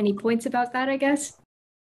points about that, I guess?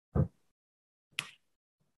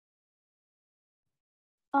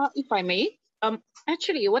 If I may,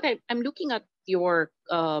 actually, what I'm looking at your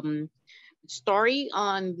story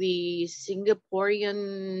on the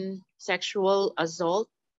Singaporean sexual assault.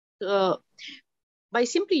 By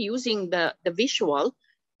simply using the visual,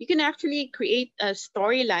 you can actually create a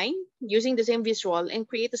storyline using the same visual and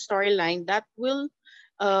create a storyline that will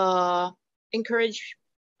encourage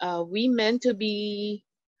women to be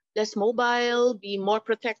less mobile, be more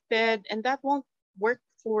protected, and that won't work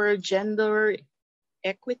for gender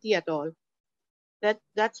equity at all.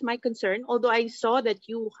 That's my concern. Although I saw that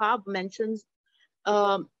you have mentioned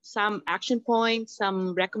some action points,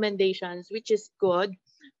 some recommendations, which is good,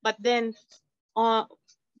 but then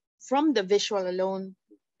from the visual alone,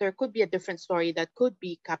 there could be a different story that could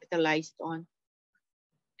be capitalized on.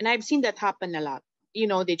 And I've seen that happen a lot. You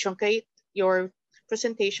know, they truncate your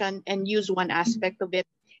presentation and use one aspect of it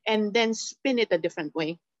and then spin it a different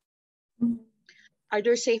way. Are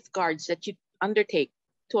there safeguards that you undertake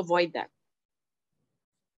to avoid that?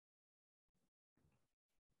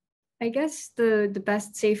 I guess the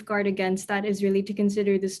best safeguard against that is really to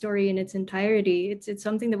consider the story in its entirety. It's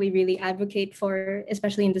something that we really advocate for,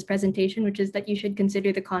 especially in this presentation, which is that you should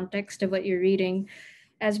consider the context of what you're reading.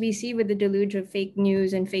 As we see with the deluge of fake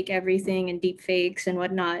news and fake everything and deep fakes and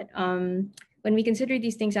whatnot, when we consider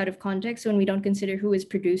these things out of context, when we don't consider who is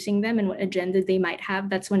producing them and what agenda they might have,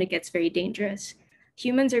 that's when it gets very dangerous.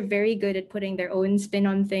 Humans are very good at putting their own spin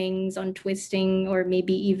on things, on twisting, or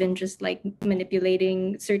maybe even just like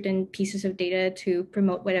manipulating certain pieces of data to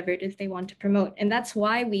promote whatever it is they want to promote. And that's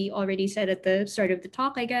why we already said at the start of the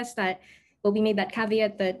talk, I guess, that, well, we made that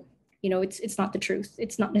caveat that, you know, it's not the truth.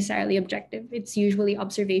 It's not necessarily objective. It's usually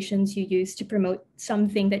observations you use to promote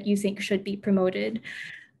something that you think should be promoted.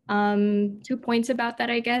 2 points about that,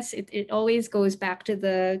 I guess. It always goes back to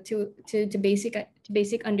the to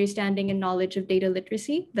basic understanding and knowledge of data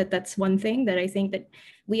literacy. That's one thing that I think that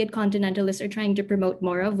we at Continentalists are trying to promote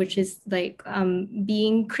more of, which is like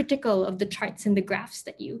being critical of the charts and the graphs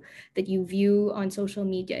that you view on social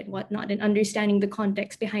media and whatnot, and understanding the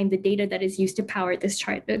context behind the data that is used to power this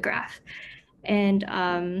chart, the graph. And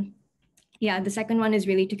yeah, the second one is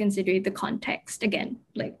really to consider the context again,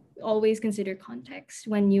 like always consider context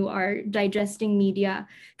when you are digesting media.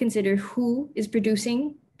 Consider who is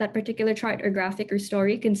producing that particular chart or graphic or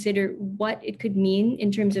story. Consider what it could mean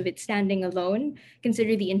in terms of it standing alone.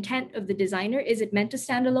 Consider the intent of the designer. Is it meant to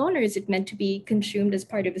stand alone, or is it meant to be consumed as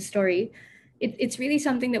part of a story? It's really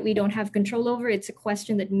something that we don't have control over. It's a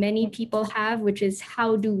question that many people have, which is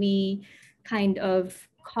how do we kind of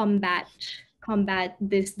combat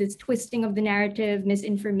this twisting of the narrative,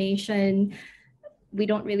 misinformation. We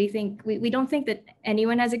don't think that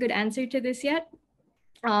anyone has a good answer to this yet.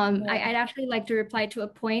 I'd actually like to reply to a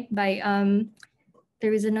point by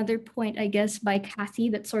there was another point, I guess, by Kathy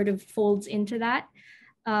that sort of folds into that.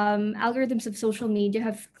 Algorithms of social media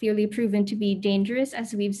have clearly proven to be dangerous,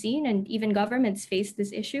 as we've seen, and even governments face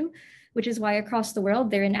this issue, which is why across the world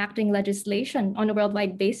they're enacting legislation on a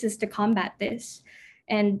worldwide basis to combat this.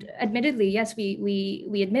 And admittedly, yes,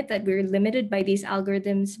 we admit that we're limited by these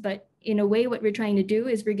algorithms, but in a way, what we're trying to do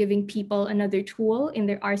is we're giving people another tool in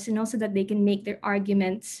their arsenal so that they can make their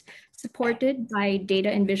arguments supported by data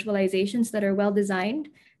and visualizations that are well designed,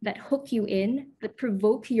 that hook you in, that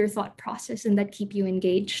provoke your thought process, and that keep you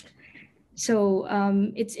engaged. So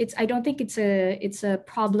I don't think it's a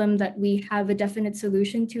problem that we have a definite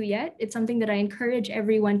solution to yet. It's something that I encourage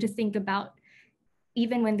everyone to think about,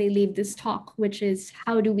 even when they leave this talk, which is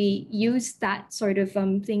how do we use that sort of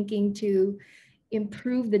thinking to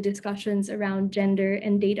improve the discussions around gender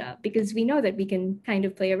and data, because we know that we can kind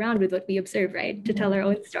of play around with what we observe, right, to tell our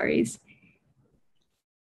own stories.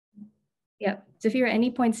 Yeah, Zafira,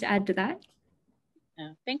 any points to add to that?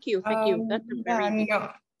 Thank you. That's a very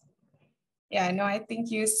I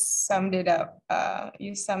think you summed it up.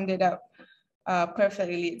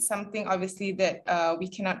 Perfectly. It's something obviously that we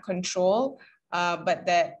cannot control, but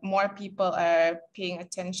that more people are paying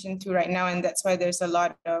attention to right now, and that's why there's a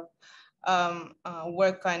lot of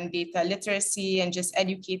work on data literacy and just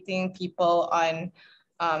educating people on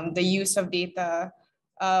the use of data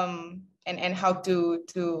and how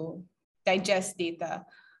to digest data.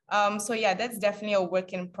 So yeah, that's definitely a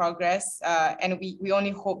work in progress. And we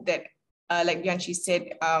only hope that, like Bianchi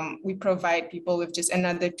said, we provide people with just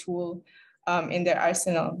another tool in their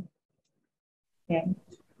arsenal. Yeah.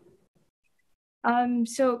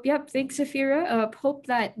 So yep, thanks, Zafira. Hope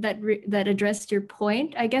that addressed your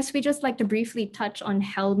point. I guess we just like to briefly touch on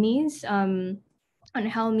Helmi's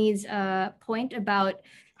point about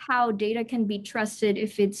how data can be trusted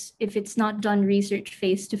if it's not done research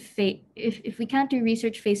face to face. If we can't do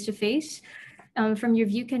research face to face, from your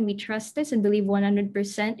view, can we trust this and believe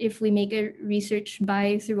 100% if we make a research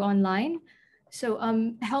buy through online? So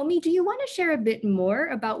Helmi, do you want to share a bit more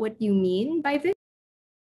about what you mean by this?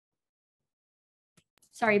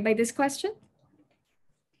 Sorry, by this question?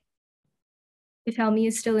 If Helmi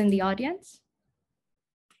is still in the audience?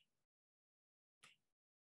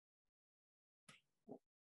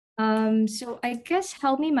 So I guess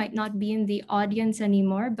Helmi might not be in the audience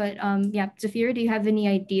anymore, but yeah, Zafira, do you have any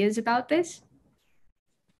ideas about this?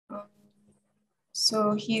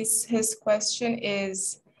 So his question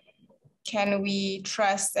is, can we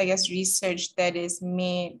trust, I guess, research that is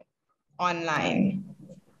made online?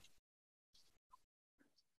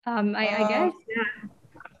 I guess,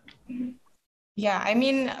 Yeah, I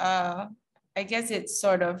mean, I guess it's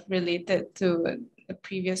sort of related to the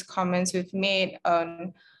previous comments we've made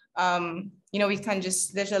on, you know, we can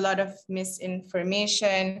just, there's a lot of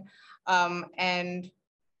misinformation, and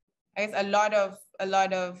I guess a lot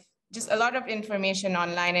of information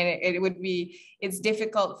online, and it would be, it's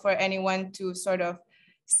difficult for anyone to sort of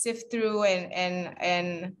sift through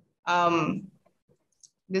and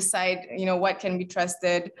decide, you know, what can be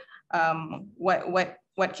trusted,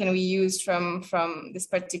 what can we use from this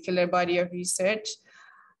particular body of research.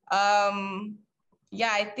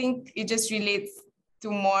 Yeah, I think it just relates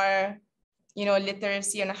to more, you know,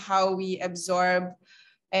 literacy on how we absorb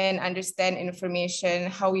and understand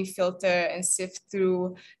information, how we filter and sift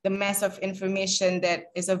through the mess of information that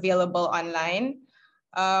is available online.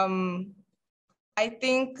 I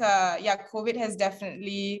think, yeah, COVID has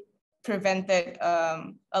definitely prevented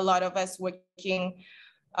a lot of us working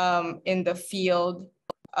in the field,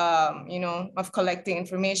 you know, of collecting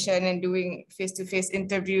information and doing face-to-face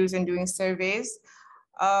interviews and doing surveys.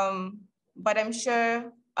 But I'm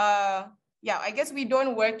sure, yeah, I guess we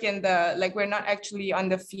don't work in the, like, we're not actually on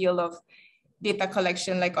the field of data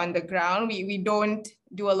collection, like on the ground. We don't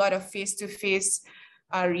do a lot of face-to-face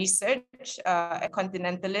research at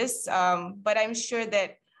Kontinentalist. But I'm sure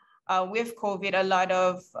that with COVID, a lot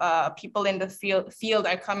of people in the field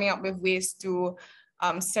are coming up with ways to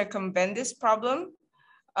circumvent this problem.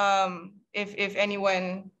 If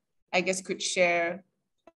anyone, I guess, could share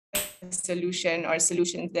a solution or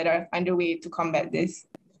solutions that are underway to combat this.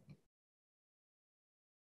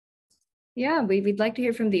 Yeah, we'd like to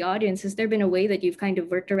hear from the audience. Has there been a way that you've kind of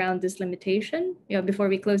worked around this limitation, you know, before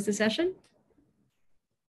we close the session?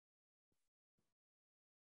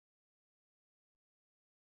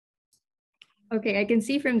 Okay, I can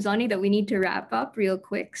see from Zoni that we need to wrap up real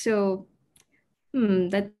quick. So,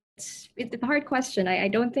 it's a hard question. I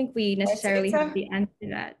don't think we necessarily have the answer to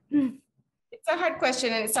that. It's a hard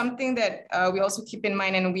question, and it's something that we also keep in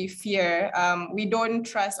mind and we fear. We don't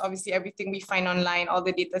trust, obviously, everything we find online, all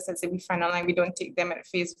the data sets that we find online, we don't take them at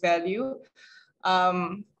face value.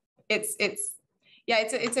 It's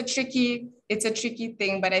a tricky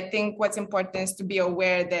thing, but I think what's important is to be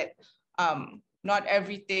aware that not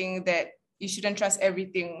everything that you shouldn't trust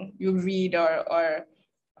everything you read or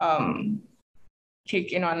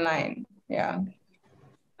take in online. Yeah.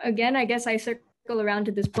 Again, I guess I circle around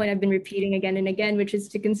to this point I've been repeating again and again, which is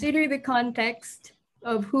to consider the context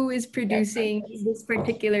of who is producing this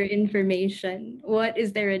particular information. What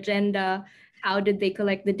is their agenda? How did they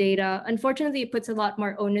collect the data? Unfortunately, it puts a lot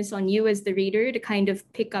more onus on you as the reader to kind of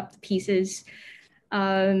pick up the pieces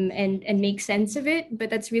and make sense of it. But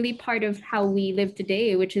that's really part of how we live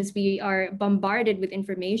today, which is we are bombarded with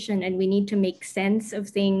information and we need to make sense of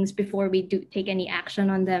things before we do take any action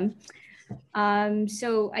on them.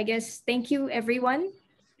 So I guess thank you everyone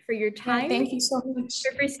for your time. Yeah, thank you so much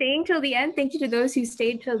for staying till the end. Thank you to those who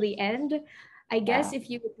stayed till the end. I guess if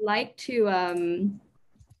you would like to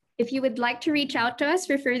reach out to us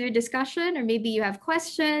for further discussion, or maybe you have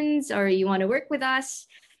questions or you want to work with us,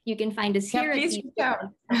 you can find us here at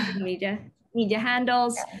the media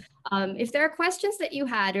handles. If there are questions that you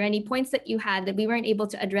had or any points that you had that we weren't able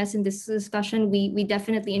to address in this discussion, we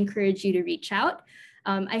definitely encourage you to reach out.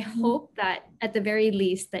 I hope that at the very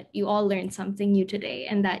least that you all learned something new today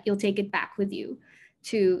and that you'll take it back with you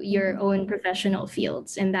to your own professional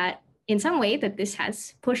fields, and that in some way that this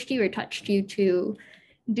has pushed you or touched you to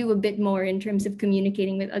do a bit more in terms of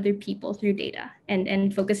communicating with other people through data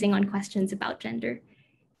and focusing on questions about gender.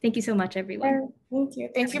 Thank you so much, everyone. Thank you.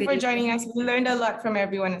 Thank you for joining us. We learned a lot from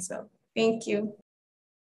everyone as well. Thank you.